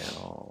life, man.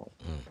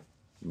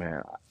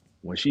 Man,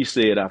 when she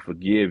said, "I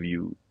forgive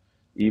you,"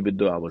 even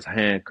though I was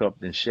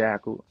handcuffed and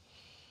shackled,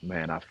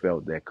 man, I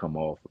felt that come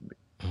off of me.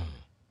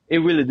 It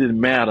really didn't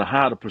matter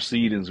how the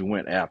proceedings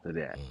went after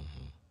that.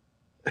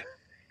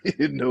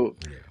 You know,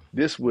 Yeah.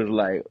 this was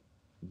like,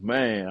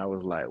 man, I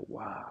was like,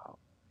 wow,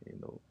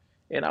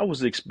 And I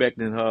was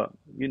expecting her,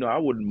 I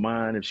wouldn't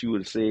mind if she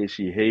would have said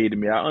she hated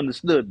me. I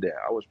understood that.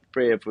 I was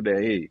prepared for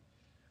that hate.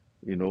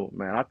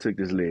 Man, I took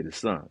this lady's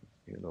son.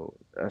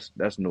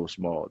 That's no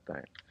small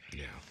thing.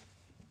 Yeah.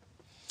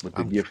 But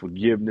to I'm get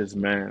forgiveness,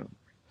 man.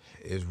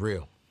 It's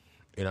real.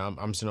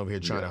 I'm sitting over here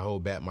trying Yeah. to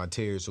hold back my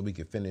tears so we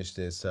can finish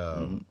this.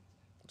 Hmm.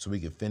 So we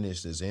can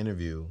finish this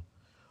interview.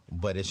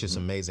 But it's just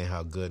Hmm. amazing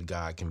how good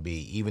God can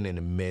be, even in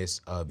the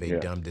midst of a Yeah.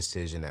 dumb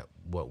decision. At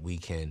what we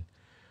can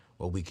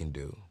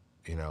do.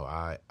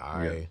 I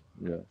Yeah.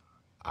 Yeah.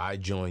 I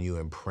join you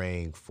in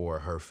praying for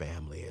her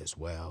family as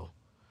well.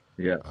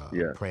 Yeah.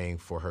 Yeah. Praying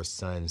for her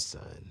son's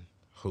son,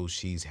 who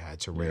she's had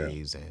to Yeah.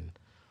 raise, and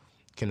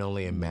can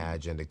only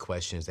imagine the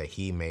questions that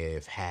he may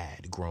have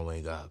had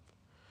growing up.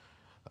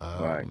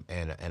 Right.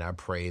 And I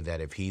pray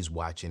that if he's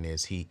watching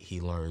this,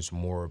 he learns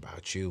more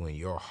about you and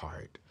your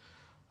heart.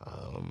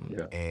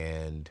 Yeah.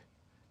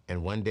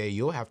 And one day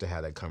you'll have to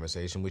have that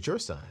conversation with your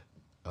son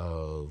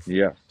of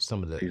Yeah.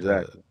 some of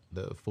Exactly.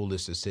 the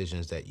foolish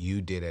decisions that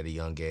you did at a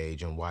young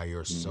age and why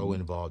you're so Hmm.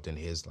 involved in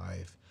his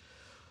life.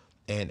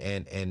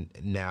 And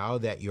now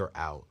that you're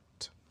out,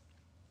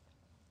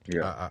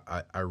 Yeah.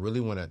 I really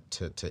want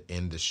to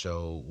end the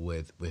show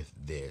with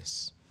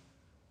this.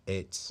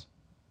 It's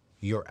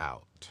You're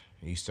out.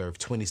 You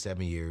served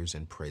 27 years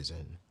in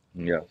prison.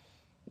 Yeah.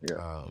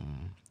 Yeah.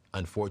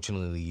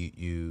 Unfortunately,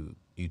 you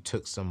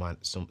took someone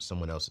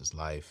else's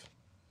life,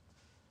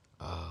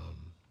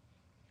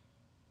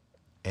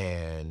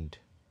 and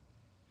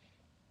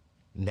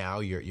now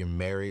you're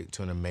married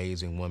to an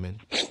amazing woman.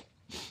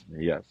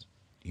 Yes.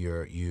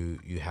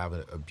 You have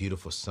a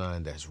beautiful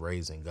son that's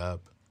raising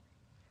up.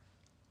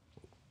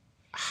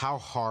 How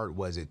hard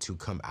was it to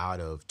come out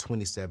of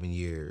 27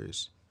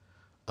 years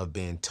of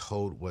being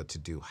told what to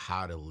do,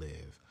 how to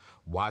live,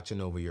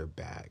 watching over your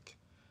back?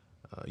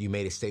 You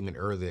made a statement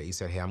earlier. You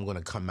said, "Hey, I'm going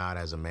to come out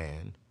as a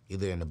man,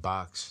 either in the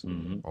box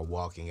Hmm. or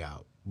walking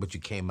out." But you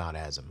came out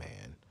as a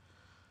man.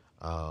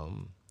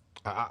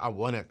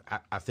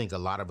 I think a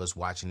lot of us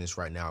watching this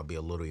right now will be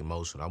a little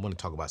emotional. I want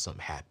to talk about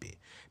something happy.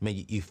 I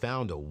mean, you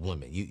found a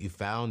woman. You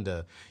found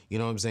you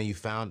know what I'm saying? You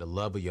found the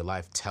love of your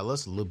life. Tell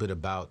us a little bit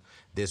about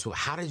this.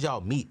 How did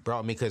y'all meet, bro?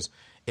 I mean, because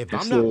if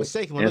And I'm not so,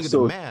 mistaken, when I and look at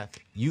the so, math,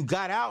 you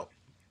got out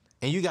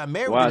and you got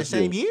married within the watch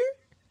same this. year?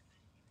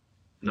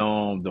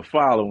 The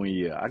following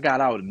year, I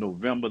got out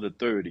November the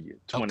 30th,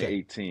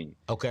 Okay. 2018.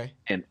 Okay.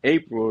 In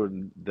April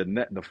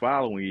the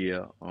following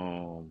year,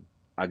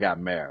 I got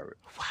married.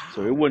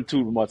 So it Wow. wasn't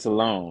too much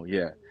along,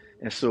 yeah.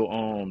 And so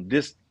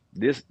this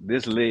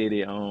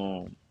lady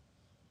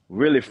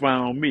really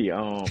found me.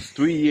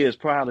 3 years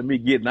prior to me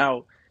getting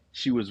out,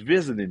 she was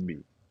visiting me.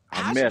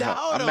 I met her.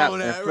 Hold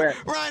on, In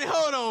fact, Ronnie.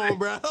 Hold on,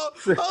 bro.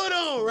 Hold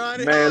on,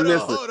 Ronnie. man,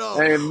 listen, Hold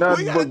on. ain't We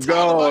nothing gotta but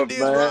talk about God, this,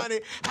 man.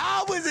 Ronnie.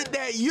 How is it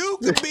that you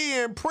could be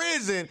in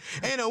prison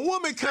and a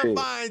woman come Hey,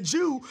 find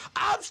you?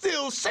 I'm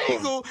still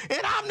single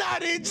and I'm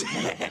not in jail.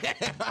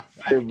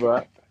 hey,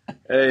 bro.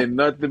 Ain't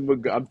nothing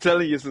but God. I'm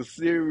telling you, it's a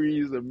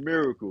series of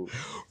miracles.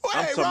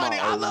 I'm Hey, talking Ronnie,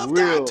 about a I love God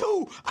real.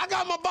 too. I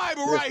got my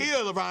Bible right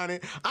Listen, here, Ronnie.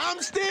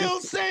 I'm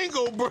still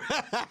single, bro.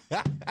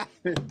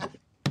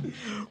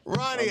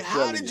 Ronnie, I'm how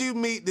telling did you. you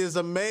meet this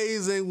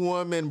amazing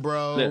woman,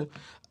 bro?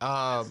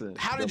 Listen,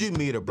 How did the you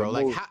meet her, the bro?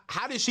 Like, most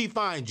how did she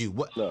find you?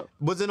 What look,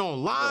 was it look.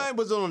 online?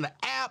 Was it on the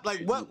app?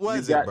 Like, what You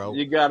was it, got bro?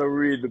 you got to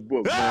read the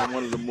book, man.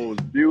 One of the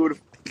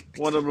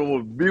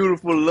most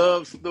beautiful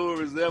love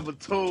stories ever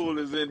told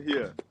is in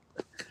here.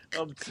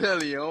 I'm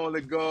telling you,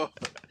 only God.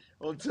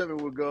 Don't tell me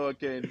what God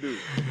can't do.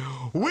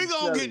 We I'm gonna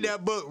telling get you,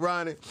 that book,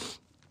 Ronnie.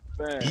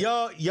 man.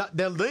 Y'all,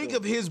 the link So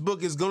of his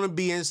book is gonna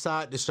be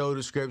inside the show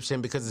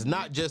description because it's mhm.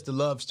 not just the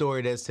love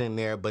story that's in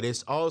there, but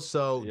it's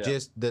also Yeah,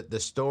 just the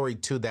story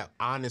too that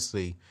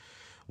honestly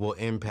will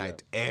yeah,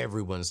 impact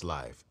everyone's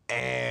life.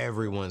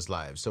 Everyone's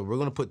life. So we're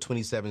gonna put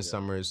 27 yeah,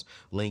 Summers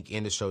link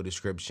in the show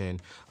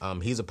description.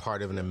 He's a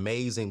part of an yeah,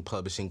 amazing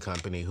publishing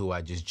company who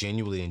I just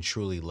genuinely and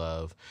truly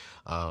love.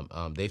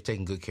 They've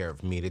taken good care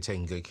of me. They're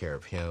taking good care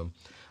of him.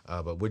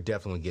 But we're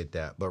definitely gonna get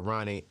that. But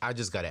Ronnie, I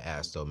just gotta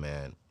ask though,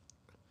 man.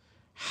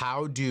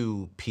 How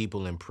do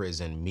people in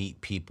prison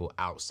meet people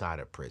outside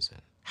of prison?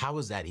 How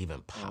is that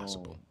even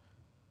possible? um,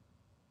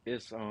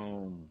 it's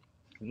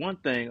one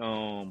thing.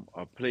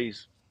 A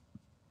place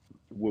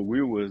where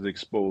we was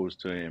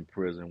exposed to in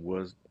prison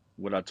was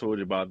what I told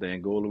you about the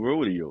Angola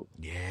rodeo.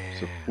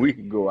 So Yeah. we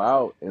could go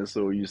out, and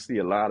so you see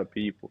a lot of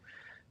people.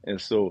 And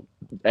so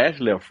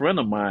actually, a friend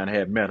of mine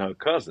had met her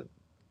cousin,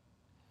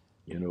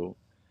 you know,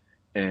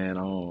 and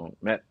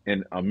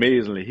and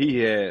amazingly, he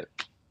had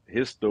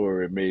his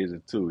story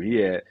amazing too.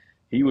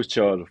 He was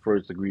charged with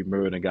first degree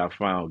murder and got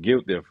found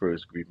guilty of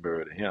first degree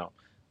murder. Him,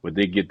 but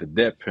they get the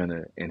death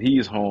penalty, and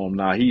he's home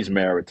now. He's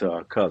married to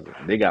a cousin.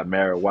 They got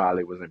married while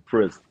they was in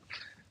prison.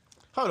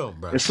 Hold on,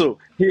 bro. And so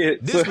he,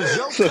 This was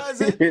your so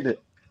cousin? he,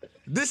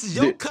 This is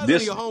your cousin or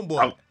this your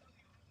homeboy?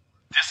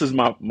 this is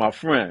my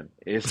friend.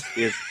 It's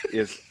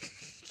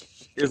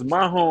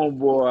my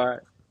homeboy,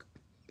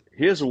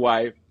 his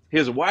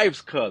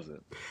wife's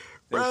cousin.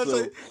 And Bro,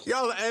 so so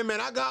y'all like, hey man,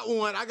 I got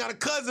one. I got a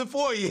cousin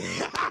for you.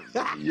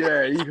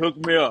 yeah, he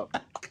hooked me up.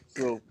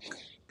 So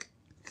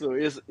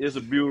it's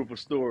a beautiful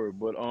story.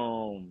 But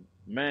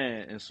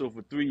man, and so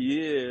for 3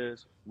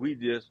 years we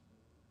just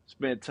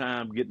spent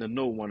time getting to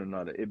know one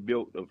another. It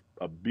built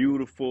a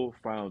beautiful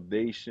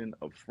foundation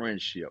of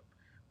friendship.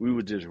 We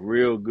were just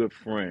real good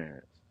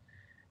friends.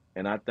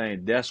 And I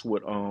think that's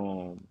what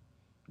a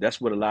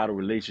lot of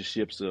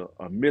relationships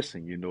are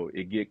missing. You know,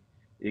 it get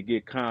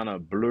kind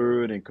of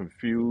blurred and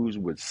confused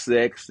with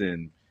sex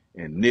and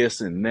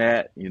this and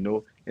that, you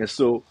know. And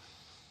so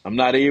I'm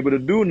not able to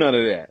do none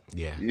of that.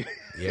 Yeah.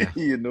 Yeah.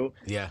 You know,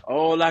 Yeah.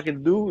 all I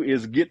can do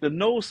is get to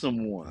know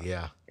someone.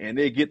 Yeah. And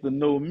they get to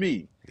know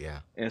me. Yeah.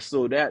 And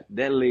so that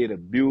laid a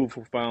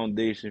beautiful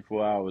foundation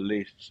for our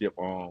relationship.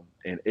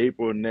 In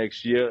April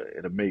next year,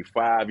 it'll make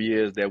 5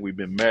 years that we've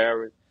been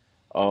married.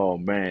 Oh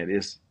man,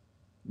 it's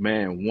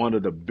one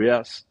of the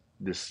best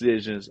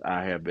decisions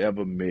I have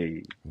ever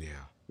made. Yeah.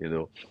 You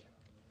know,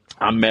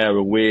 I'm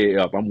married way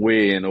up. I'm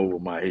way in over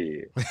my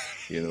head.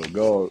 You know,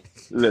 God,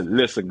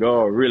 listen,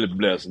 God really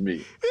blessed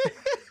me.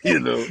 You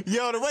know,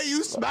 Yo, the way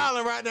you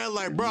smiling right now,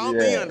 like, bro, I don't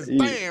think you yeah,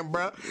 understand,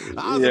 bro.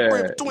 I was a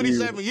friend for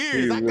 27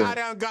 years. I really, got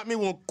out and got me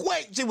one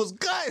quick. She was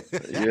good.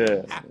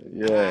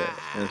 yeah.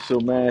 And so,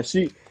 man,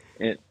 she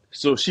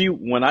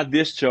when I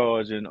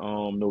discharged in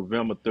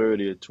November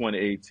 30th,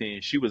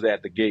 2018, she was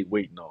at the gate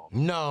waiting on me.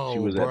 She No,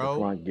 was at the bro.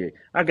 front gate.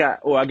 I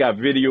got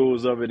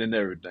videos of it and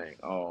everything.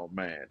 Oh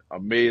man,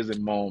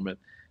 amazing moment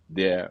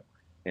there,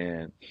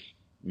 and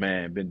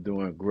man, been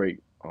doing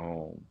great.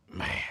 Man,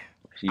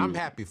 She's I'm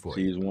happy for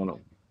you. she's one of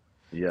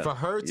yeah, For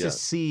her to yeah,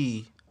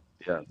 see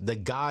yeah. the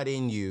God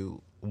in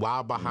you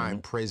while behind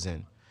Hmm.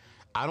 prison,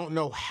 I don't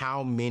know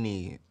how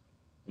many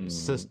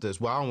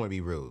sisters. Well, I don't want to be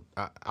rude.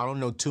 I don't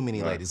know too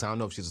many Right. ladies. I don't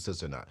know if she's a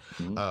sister or not.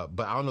 Hmm.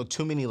 But I don't know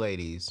too many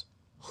ladies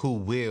who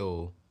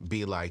will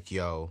be like,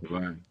 yo,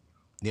 Right.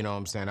 you know what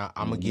I'm saying?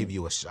 I'm going to give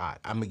you a shot.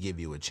 I'm going to give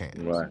you a chance.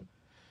 Right.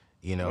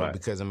 You know, Right.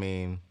 because I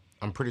mean,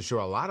 I'm pretty sure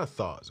a lot of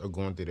thoughts are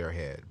going through their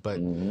head, but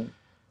I'm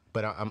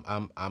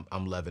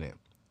loving it.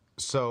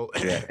 So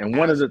Yeah. And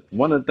one of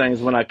the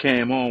things when I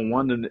came on,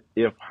 wondering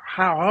if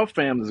how her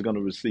family's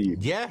gonna receive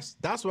me. yes,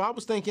 that's what I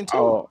was thinking too.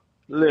 Oh,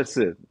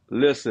 listen,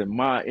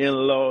 my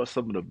in-laws,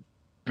 some of the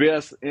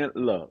best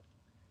in-law,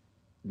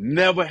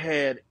 never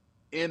had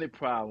any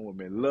problem with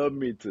me. Love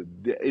me to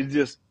death. It's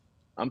just,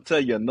 I'm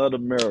telling you, another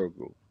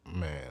miracle.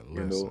 Man,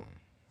 You know,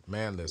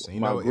 listen.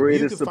 You my know, if you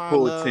greatest can find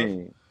support love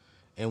team.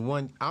 in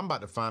one, I'm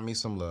about to find me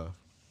some love.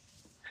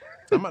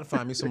 I'm about to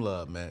find me some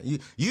love, man.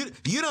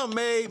 You done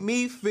made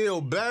me feel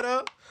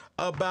better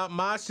about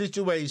my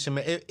situation,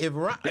 man. If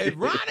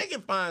Ronnie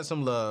can find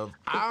some love,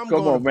 I'm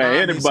Come gonna on,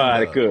 man. find me some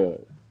Anybody love.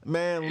 could.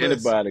 Man, listen.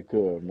 Anybody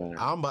could, man.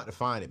 I'm about to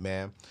find it,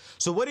 man.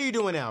 So what are you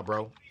doing now,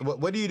 bro?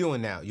 What are you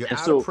doing now? You're And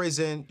out so, of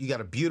prison. You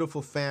got a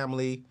beautiful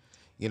family.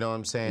 You know what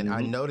I'm saying?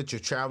 I know that you're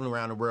traveling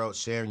around the world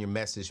sharing your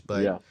message,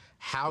 but yeah,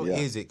 how yeah.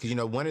 is it? Because, you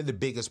know, one of the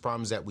biggest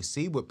problems that we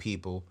see with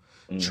people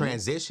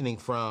transitioning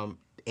from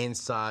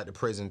inside the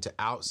prison to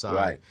outside,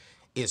 Right.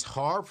 it's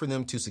hard for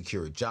them to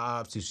secure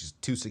jobs,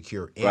 to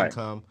secure Right.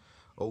 income.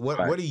 What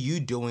Right. are you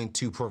doing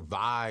to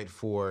provide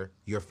for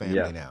your family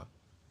Yeah. now?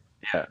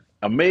 Yeah.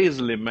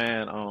 Amazingly,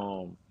 man,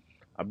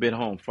 I've been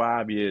home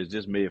 5 years,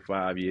 just made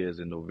 5 years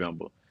in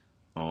November.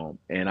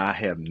 And I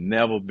have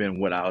never been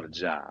without a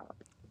job.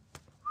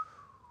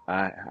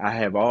 I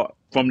have all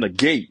from the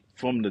gate,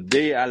 from the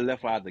day I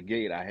left out the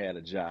gate, I had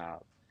a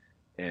job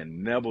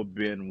and never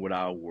been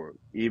without work.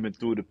 Even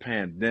through the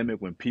pandemic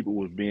when people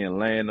was being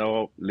laid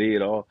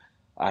off,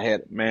 I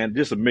had, man,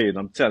 just amazing.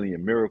 I'm telling you,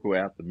 miracle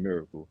after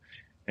miracle.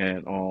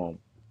 And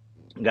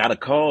got a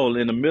call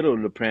in the middle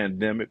of the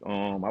pandemic.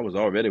 I was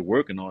already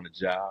working on a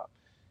job,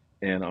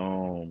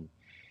 and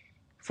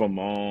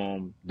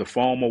from the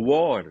former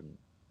warden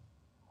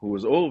who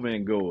was over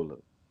in Gola.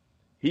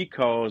 He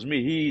calls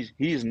me.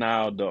 He's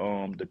now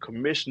the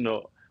commissioner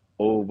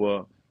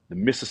over the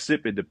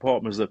Mississippi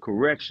Departments of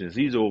Corrections.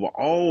 He's over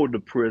all the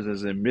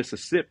prisons in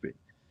Mississippi,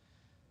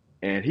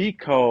 and he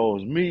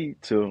calls me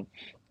to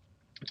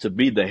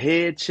be the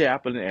head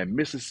chaplain at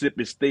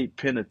Mississippi State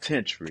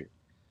Penitentiary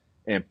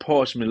and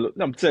Parchment.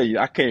 I'm telling you,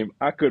 I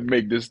couldn't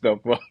make this stuff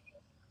up.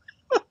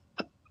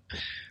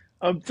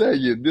 I'm telling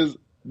you,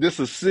 this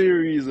a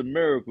series of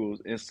miracles,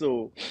 and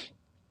so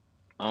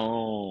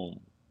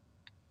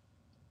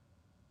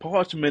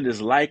Parchment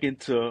is likened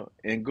to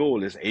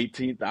Angola. It's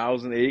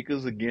 18,000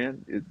 acres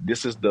again.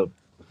 This is the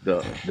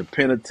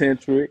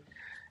penitentiary,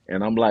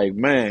 and I'm like,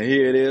 man,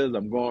 here it is.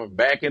 I'm going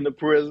back into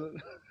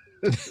prison,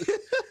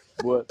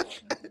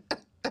 but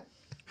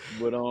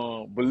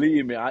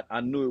believe me, I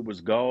knew it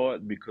was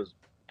God because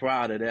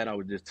prior to that, I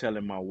was just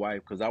telling my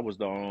wife because I was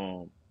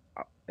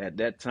at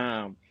that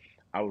time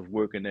I was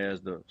working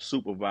as the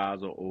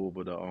supervisor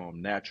over the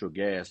natural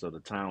gas of the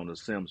town of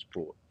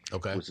Simsport,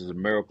 Okay. which is a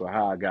miracle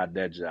how I got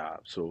that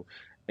job. So,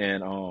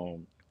 and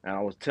and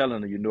I was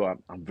telling her,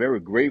 I'm very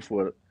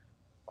grateful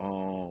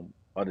of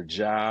the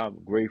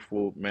job,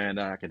 grateful, man,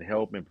 that I can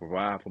help and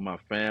provide for my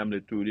family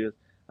through this.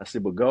 I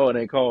said, but God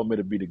ain't called me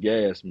to be the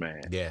gas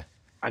man. Yeah.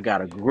 I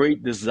got a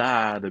great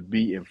desire to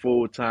be in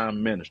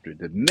full-time ministry.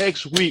 The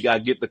next week, I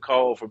get the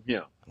call from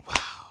him. Wow.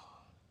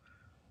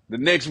 The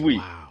next week.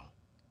 Wow.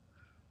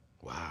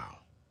 Wow.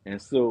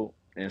 And so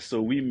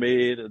we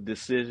made a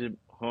decision,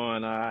 her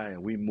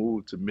and we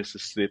moved to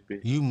Mississippi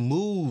You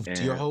moved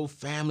your and whole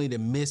family to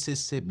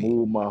Mississippi.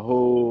 moved my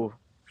whole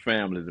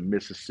family to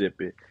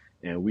Mississippi.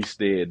 And we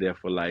stayed there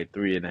for like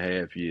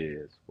 3.5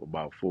 years, for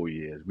about 4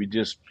 years. We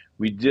just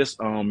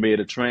made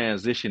a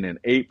transition in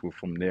April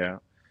from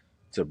there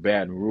to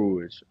Baton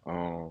Rouge.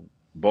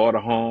 Bought a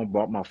home,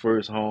 bought my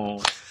first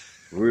home.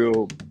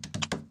 Real,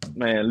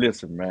 man,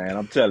 listen, man,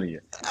 I'm telling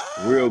you,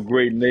 real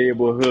great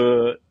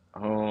neighborhood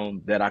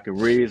that I could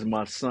raise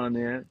my son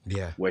in,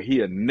 Yeah. where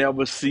he'll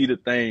never see the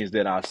things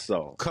that I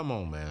saw. Come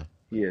on, man.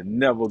 He would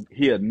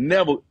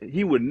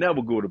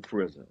never go to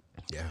prison.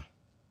 Yeah.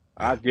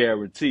 I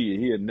guarantee you,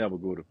 he'll never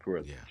go to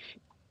prison.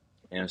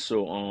 Yeah. And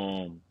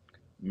so,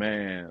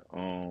 man,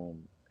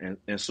 and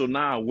so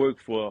now I work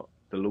for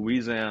the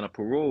Louisiana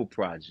Parole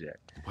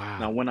Project. Wow.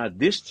 Now, when I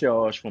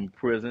discharged from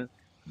prison,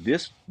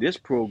 this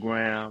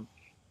program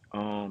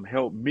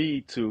helped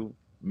me to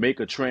make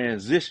a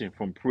transition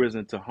from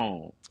prison to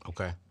home.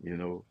 Okay.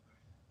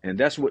 And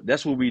that's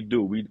what we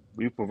do.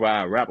 We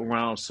provide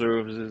wraparound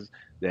services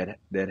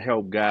that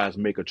help guys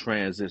make a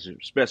transition,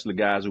 especially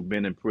guys who've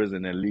been in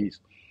prison at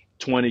least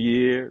 20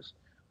 years.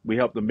 We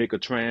help them make a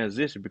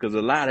transition because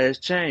a lot has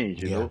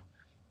changed, Yeah.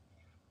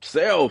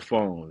 Cell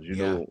phones,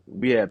 Yeah.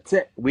 we have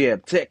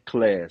tech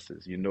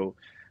classes,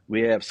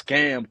 we have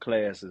scam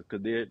classes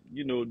because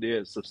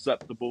they're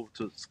susceptible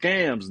to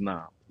scams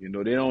now. They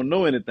don't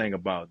know anything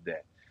about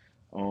that.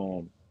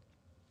 And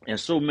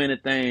so many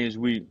things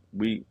we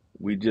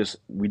just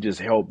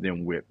help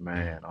them with,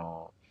 man.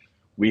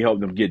 We help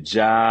them get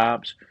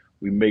jobs.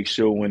 We make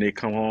sure when they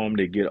come home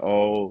they get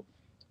all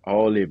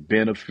their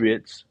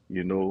benefits,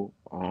 Medicaid,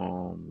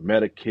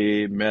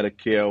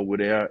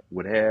 Medicare,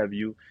 what have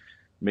you.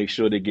 Make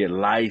sure they get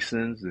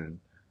licensed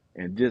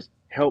and just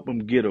help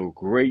them get a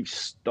great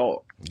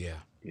start. Yeah.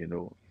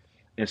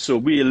 And so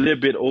we a little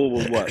bit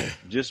over what?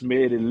 Just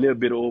made it a little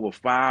bit over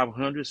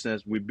 500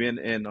 since we've been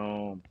in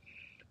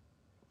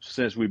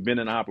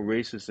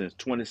operation since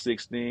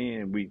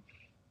 2016, and we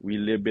a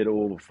little bit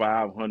over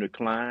 500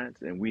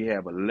 clients, and we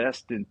have a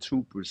less than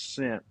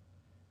 2%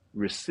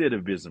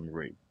 recidivism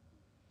rate.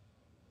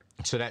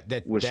 So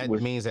that Which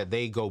means that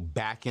they go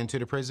back into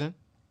the prison?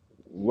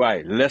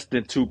 Right, less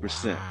than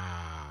 2%. Wow.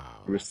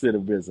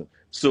 Recidivism.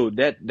 So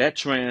that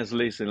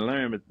translates in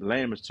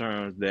layman's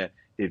terms that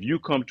if you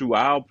come through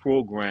our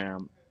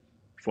program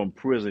from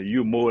prison,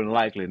 you're more than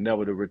likely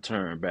never to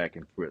return back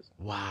in prison.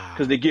 Wow.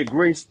 Because they get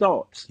great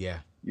starts. Yeah.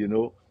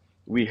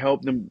 We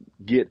help them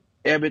get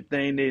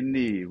everything they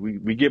need.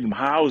 We give them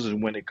houses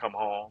when they come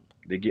home.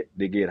 They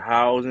get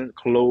housing,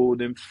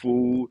 clothing,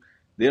 food.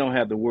 They don't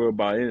have to worry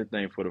about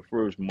anything for the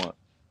first month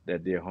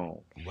that they're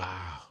home.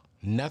 Wow.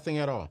 Nothing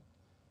at all.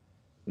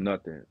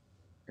 Nothing.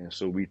 And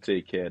so we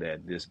take care of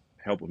that. Just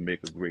help them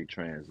make a great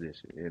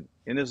transition.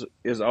 And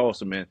it's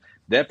awesome, man.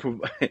 That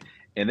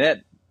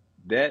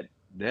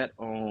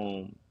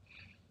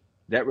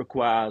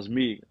requires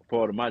me,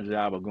 part of my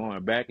job of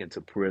going back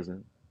into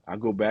prison. I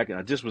go back, and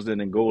I just was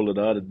in Angola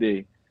the other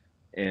day,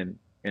 and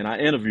I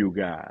interview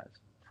guys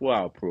for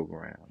our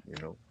program,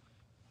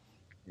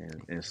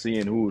 and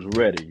seeing who's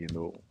ready,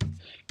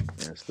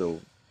 and so,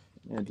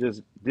 and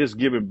just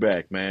giving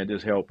back, man,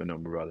 just helping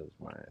them brothers,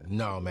 man.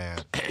 No, man.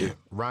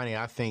 Ronnie,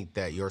 I think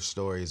that your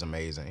story is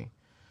amazing.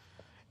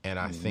 And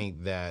I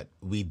think that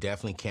we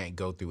definitely can't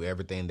go through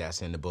everything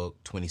that's in the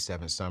book,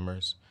 27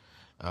 Summers.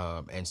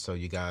 And so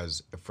you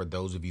guys, for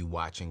those of you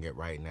watching it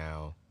right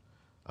now,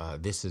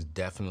 this is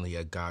definitely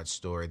a God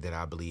story that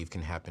I believe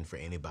can happen for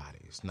anybody.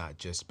 It's not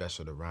just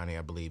special to Ronnie.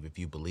 I believe if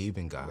you believe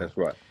in God, That's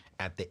right.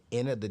 at the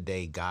end of the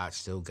day, God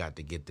still got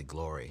to get the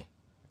glory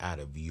out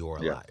of your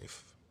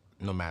life.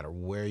 No matter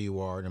where you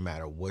are, no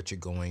matter what you're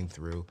going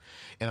through.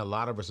 And a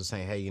lot of us are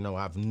saying, hey,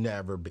 I've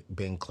never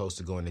been close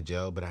to going to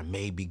jail, but I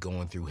may be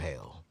going through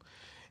hell.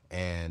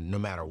 And no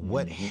matter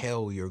what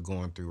hell you're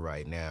going through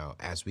right now,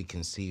 as we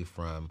can see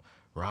from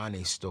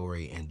Ronnie's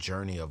story and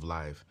journey of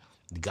life,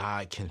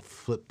 God can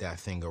flip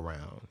that thing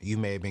around. You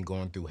may have been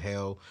going through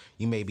hell.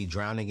 You may be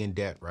drowning in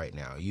debt right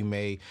now. You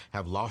may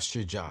have lost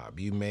your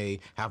job. You may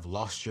have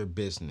lost your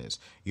business.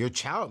 Your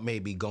child may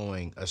be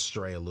going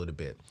astray a little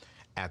bit.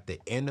 At the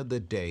end of the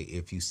day,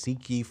 if you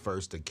seek ye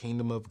first the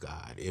kingdom of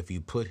God, if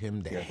you put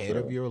him the head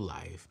of your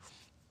life,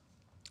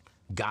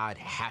 God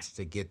has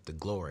to get the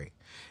glory.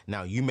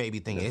 Now, you may be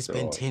thinking, it's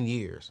been 10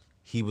 years.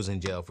 He was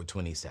in jail for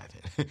 27.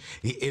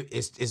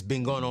 It's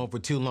been going on for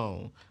too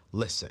long.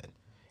 Listen,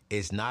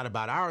 it's not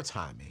about our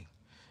timing.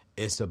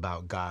 It's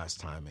about God's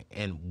timing.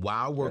 And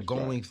while we're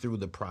going through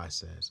the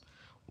process,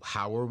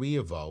 How are we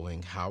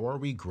evolving? How are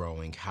we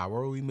growing? How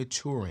are we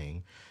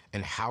maturing?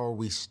 And how are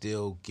we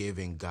still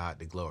giving God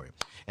the glory?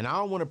 And I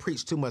don't want to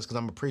preach too much because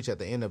I'm going to preach at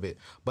the end of it.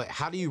 But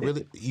how do you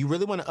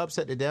really want to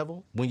upset the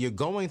devil? When you're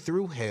going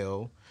through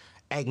hell,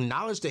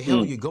 acknowledge the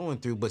hell you're going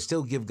through, but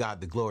still give God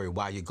the glory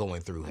while you're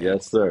going through hell.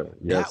 Yes, sir.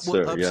 Yes, That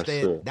will sir. Yes,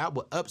 sir. That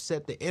will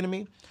upset the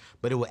enemy,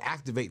 but it will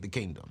activate the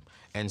kingdom.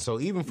 And so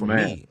even for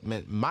Man. me,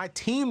 man, my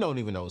team don't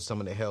even know some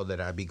of the hell that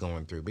I be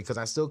going through because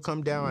I still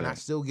come down and I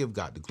still give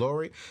God the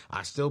glory.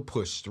 I still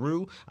push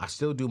through. I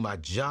still do my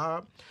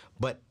job.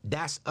 But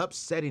that's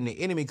upsetting the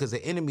enemy because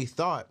the enemy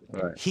thought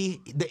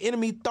he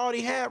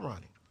had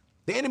Ronnie.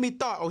 The enemy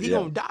thought, he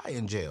gonna die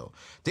in jail.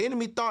 The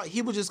enemy thought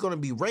he was just gonna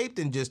be raped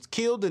and just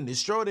killed and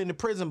destroyed in the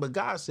prison. But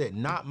God said,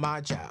 "Not my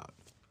child.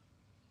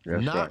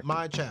 That's Not right.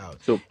 my child."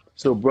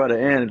 So, Brother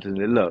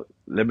Anthony, look,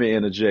 let me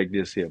interject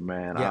this here,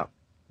 man. Yeah.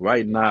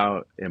 Right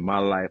now in my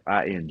life,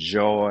 I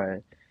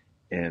enjoy,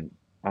 and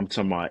I'm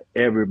talking about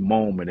every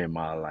moment in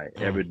my life,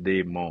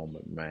 everyday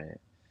moment, man.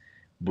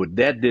 But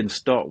that didn't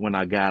start when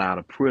I got out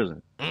of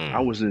prison. I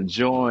was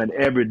enjoying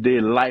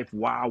everyday life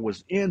while I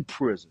was in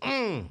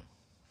prison.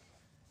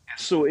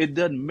 So it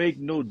doesn't make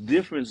no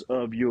difference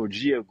of your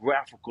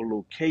geographical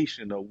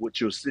location or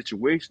what your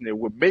situation is.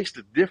 What makes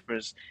the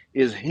difference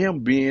is him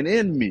being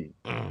in me,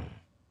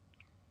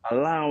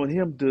 allowing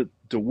him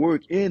to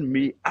work in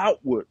me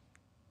outward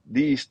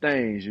these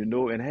things,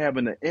 and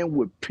having an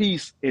inward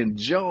peace and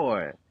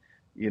joy,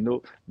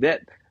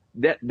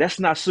 that's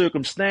not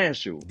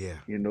circumstantial, Yeah.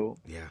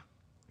 Yeah.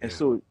 And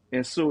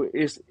so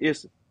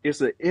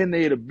it's an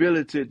innate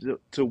ability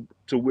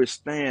to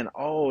withstand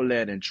all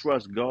that and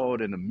trust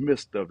God in the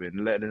midst of it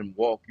and let him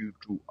walk you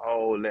through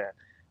all that.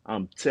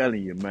 I'm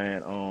telling you,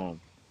 man,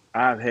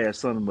 I've had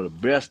some of the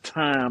best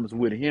times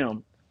with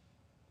him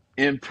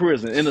in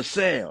prison, in a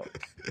cell.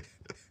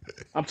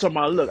 I'm talking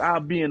about, look, I'll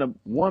be in a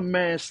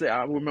one-man cell.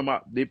 I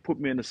remember they put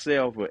me in a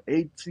cell for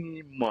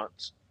 18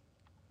 months,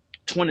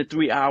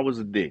 23 hours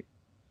a day.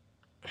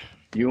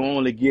 You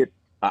only get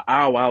an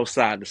hour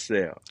outside the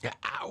cell. An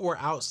hour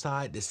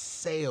outside the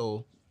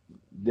cell.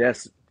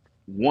 That's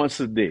once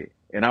a day.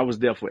 And I was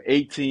there for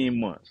 18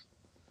 months.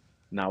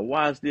 Now,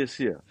 why is this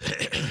here?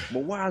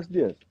 But why is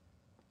this?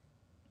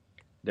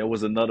 There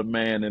was another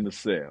man in the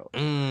cell.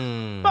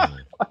 I'm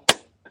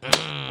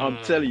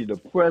telling you, the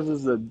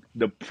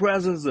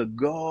presence of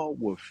God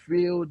will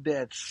fill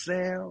that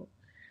cell.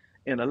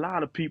 And a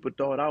lot of people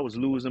thought I was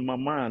losing my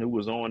mind who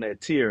was on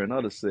that tier in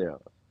other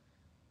cells.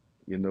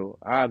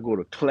 I go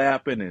to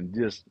clapping and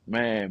just,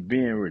 man,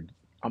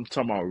 I'm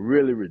talking about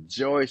really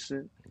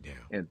rejoicing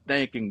and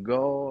thanking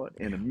God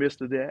in the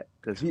midst of that.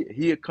 Because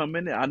he'd come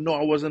in there. I know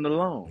I wasn't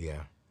alone.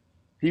 Yeah.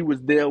 He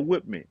was there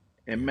with me.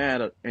 And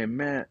man,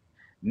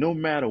 no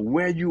matter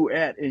where you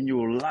at in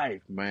your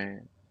life,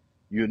 man,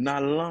 you're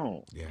not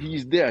alone. Yeah.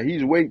 He's there.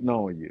 He's waiting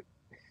on you.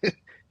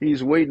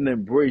 He's waiting to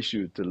embrace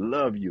you, to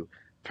love you,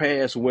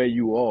 past where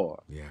you are.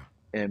 Yeah.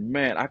 And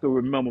man, I can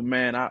remember,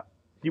 man,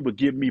 he would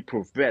give me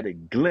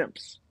prophetic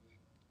glimpse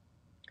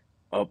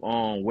of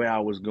where I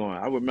was going.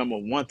 I remember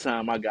one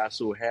time I got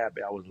so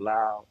happy, I was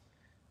loud.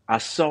 I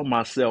saw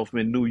myself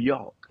in New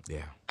York.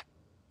 Yeah.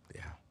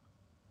 Yeah.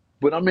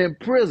 But I'm in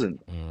prison.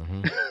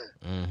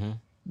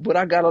 But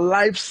I got a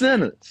life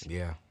sentence.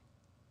 Yeah.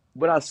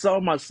 But I saw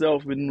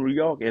myself in New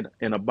York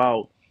in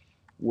about,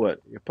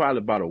 probably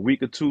about a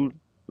week or two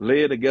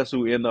later, guess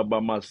who ended up by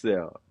my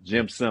cell?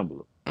 Jim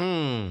Sembler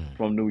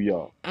from New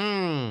York.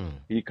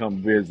 He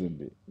come visit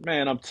me.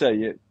 Man, I'm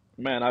telling you,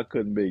 man, I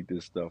couldn't make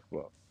this stuff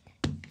up.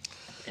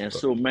 And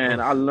so, man,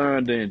 I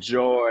learned to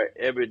enjoy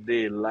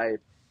everyday life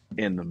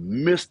in the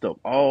midst of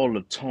all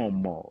the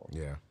turmoil.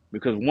 Yeah.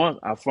 Because once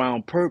I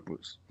found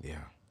purpose.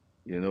 Yeah.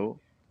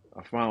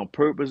 I found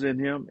purpose in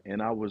him,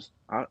 and I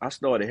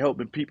started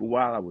helping people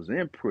while I was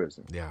in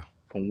prison. Yeah.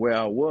 From where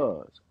I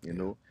was,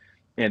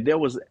 and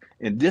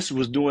this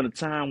was during a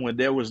time when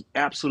there was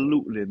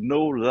absolutely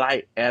no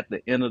light at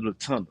the end of the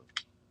tunnel.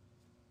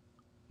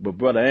 But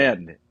Brother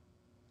Anthony,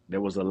 there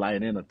was a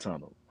light in the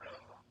tunnel.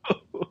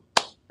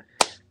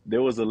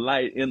 There was a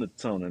light in the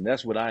tunnel, and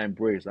that's what I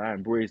embraced. I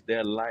embraced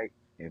that light,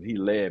 and he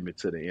led me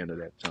to the end of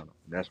that tunnel.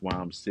 That's why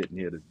I'm sitting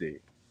here today.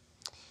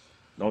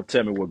 Don't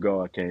tell me what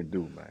God can't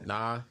do, man.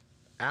 Nah.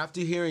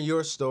 After hearing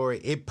your story,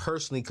 it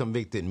personally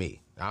convicted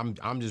me. I'm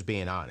just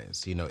being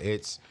honest. I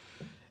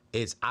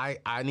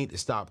need to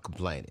stop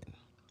complaining.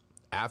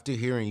 After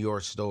hearing your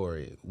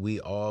story,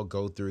 we all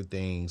go through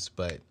things,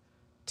 but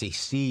to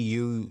see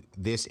you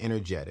this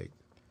energetic,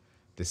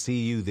 to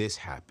see you this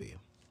happy,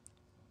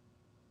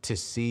 to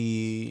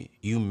see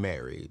you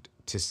married,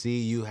 to see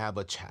you have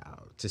a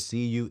child, to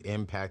see you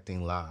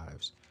impacting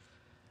lives,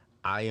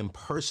 I am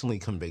personally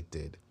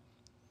convicted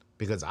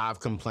because I've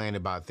complained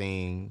about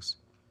things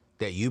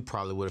that you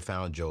probably would have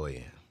found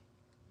joy in.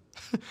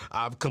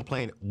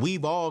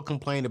 We've all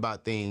complained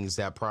about things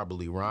that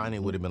probably Ronnie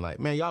would have been like,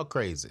 man, y'all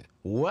crazy.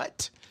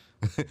 What?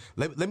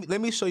 let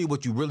me show you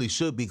what you really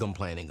should be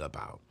complaining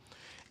about.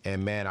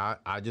 And man,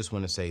 I just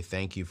want to say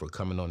thank you for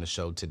coming on the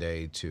show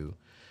today to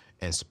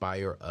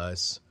inspire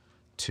us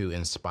to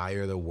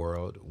inspire the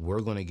world.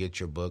 We're going to get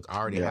your book. I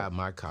already have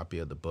my copy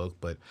of the book,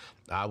 but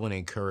I want to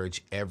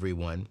encourage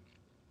everyone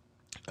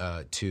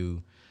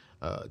to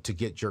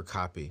get your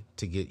copy,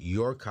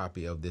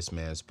 of this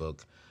man's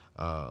book.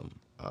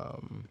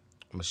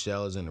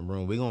 Michelle is in the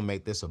room. We're going to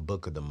make this a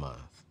book of the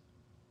month,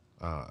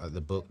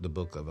 the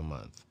book of the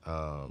month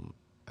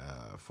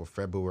for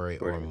February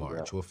or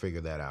March. We'll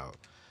figure that out.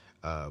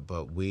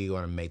 But we're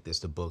going to make this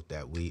the book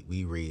that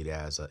we read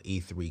as an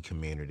E3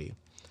 community.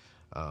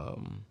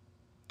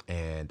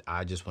 And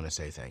I just want to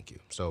say thank you.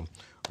 So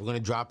we're going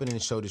to drop it in the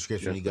show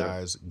description. You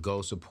guys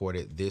go support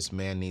it. This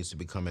man needs to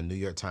become a New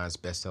York Times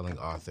bestselling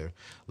author.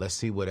 Let's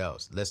see what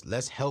else.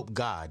 Let's help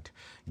God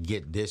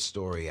get this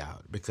story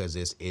out because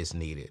it's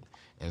needed.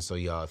 And so,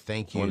 y'all,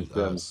 thank you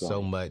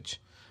so much,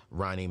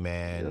 Ronnie,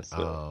 man. Yes,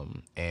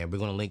 and we're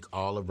going to link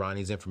all of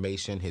Ronnie's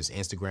information, his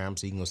Instagram,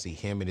 so you can go see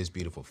him and his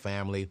beautiful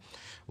family.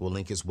 We'll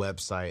link his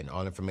website and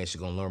all information.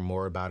 You're going to learn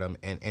more about him.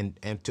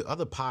 And to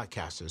other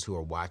podcasters who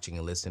are watching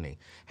and listening,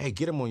 hey,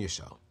 get him on your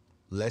show.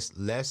 Let's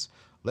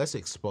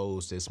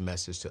expose this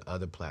message to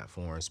other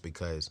platforms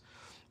because,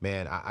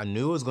 man, I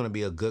knew it was going to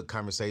be a good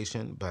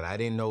conversation, but I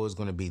didn't know it was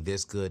going to be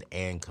this good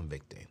and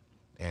convicting.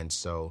 And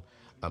so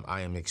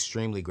I am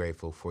extremely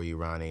grateful for you,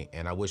 Ronnie,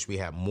 and I wish we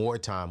had more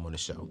time on the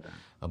show.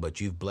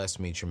 But you've blessed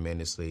me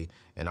tremendously,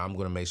 and I'm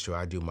going to make sure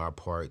I do my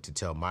part to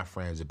tell my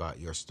friends about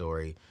your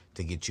story,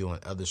 to get you on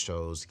other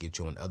shows, to get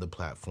you on other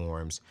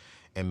platforms.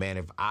 And, man,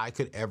 if I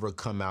could ever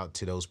come out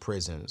to those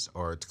prisons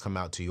or to come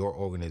out to your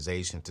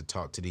organization to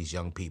talk to these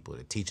young people,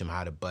 to teach them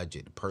how to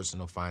budget,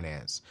 personal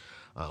finance,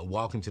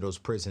 walk into those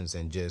prisons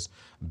and just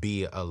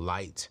be a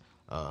light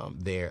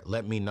there,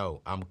 let me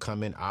know. I'm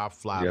coming. I'll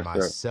fly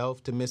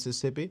myself to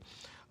Mississippi.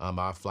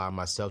 I'll fly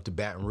myself to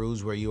Baton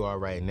Rouge, where you are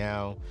right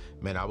now.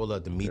 Man, I would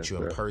love to meet you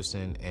in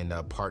person and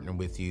partner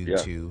with you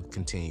to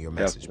continue your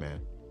message, man.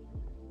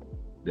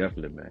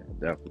 Definitely, man.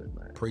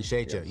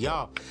 Appreciate you.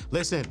 Y'all,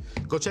 listen,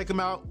 go check him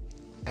out.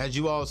 As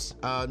you all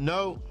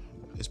know,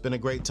 it's been a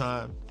great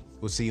time.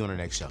 We'll see you on the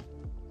next show.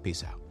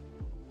 Peace out.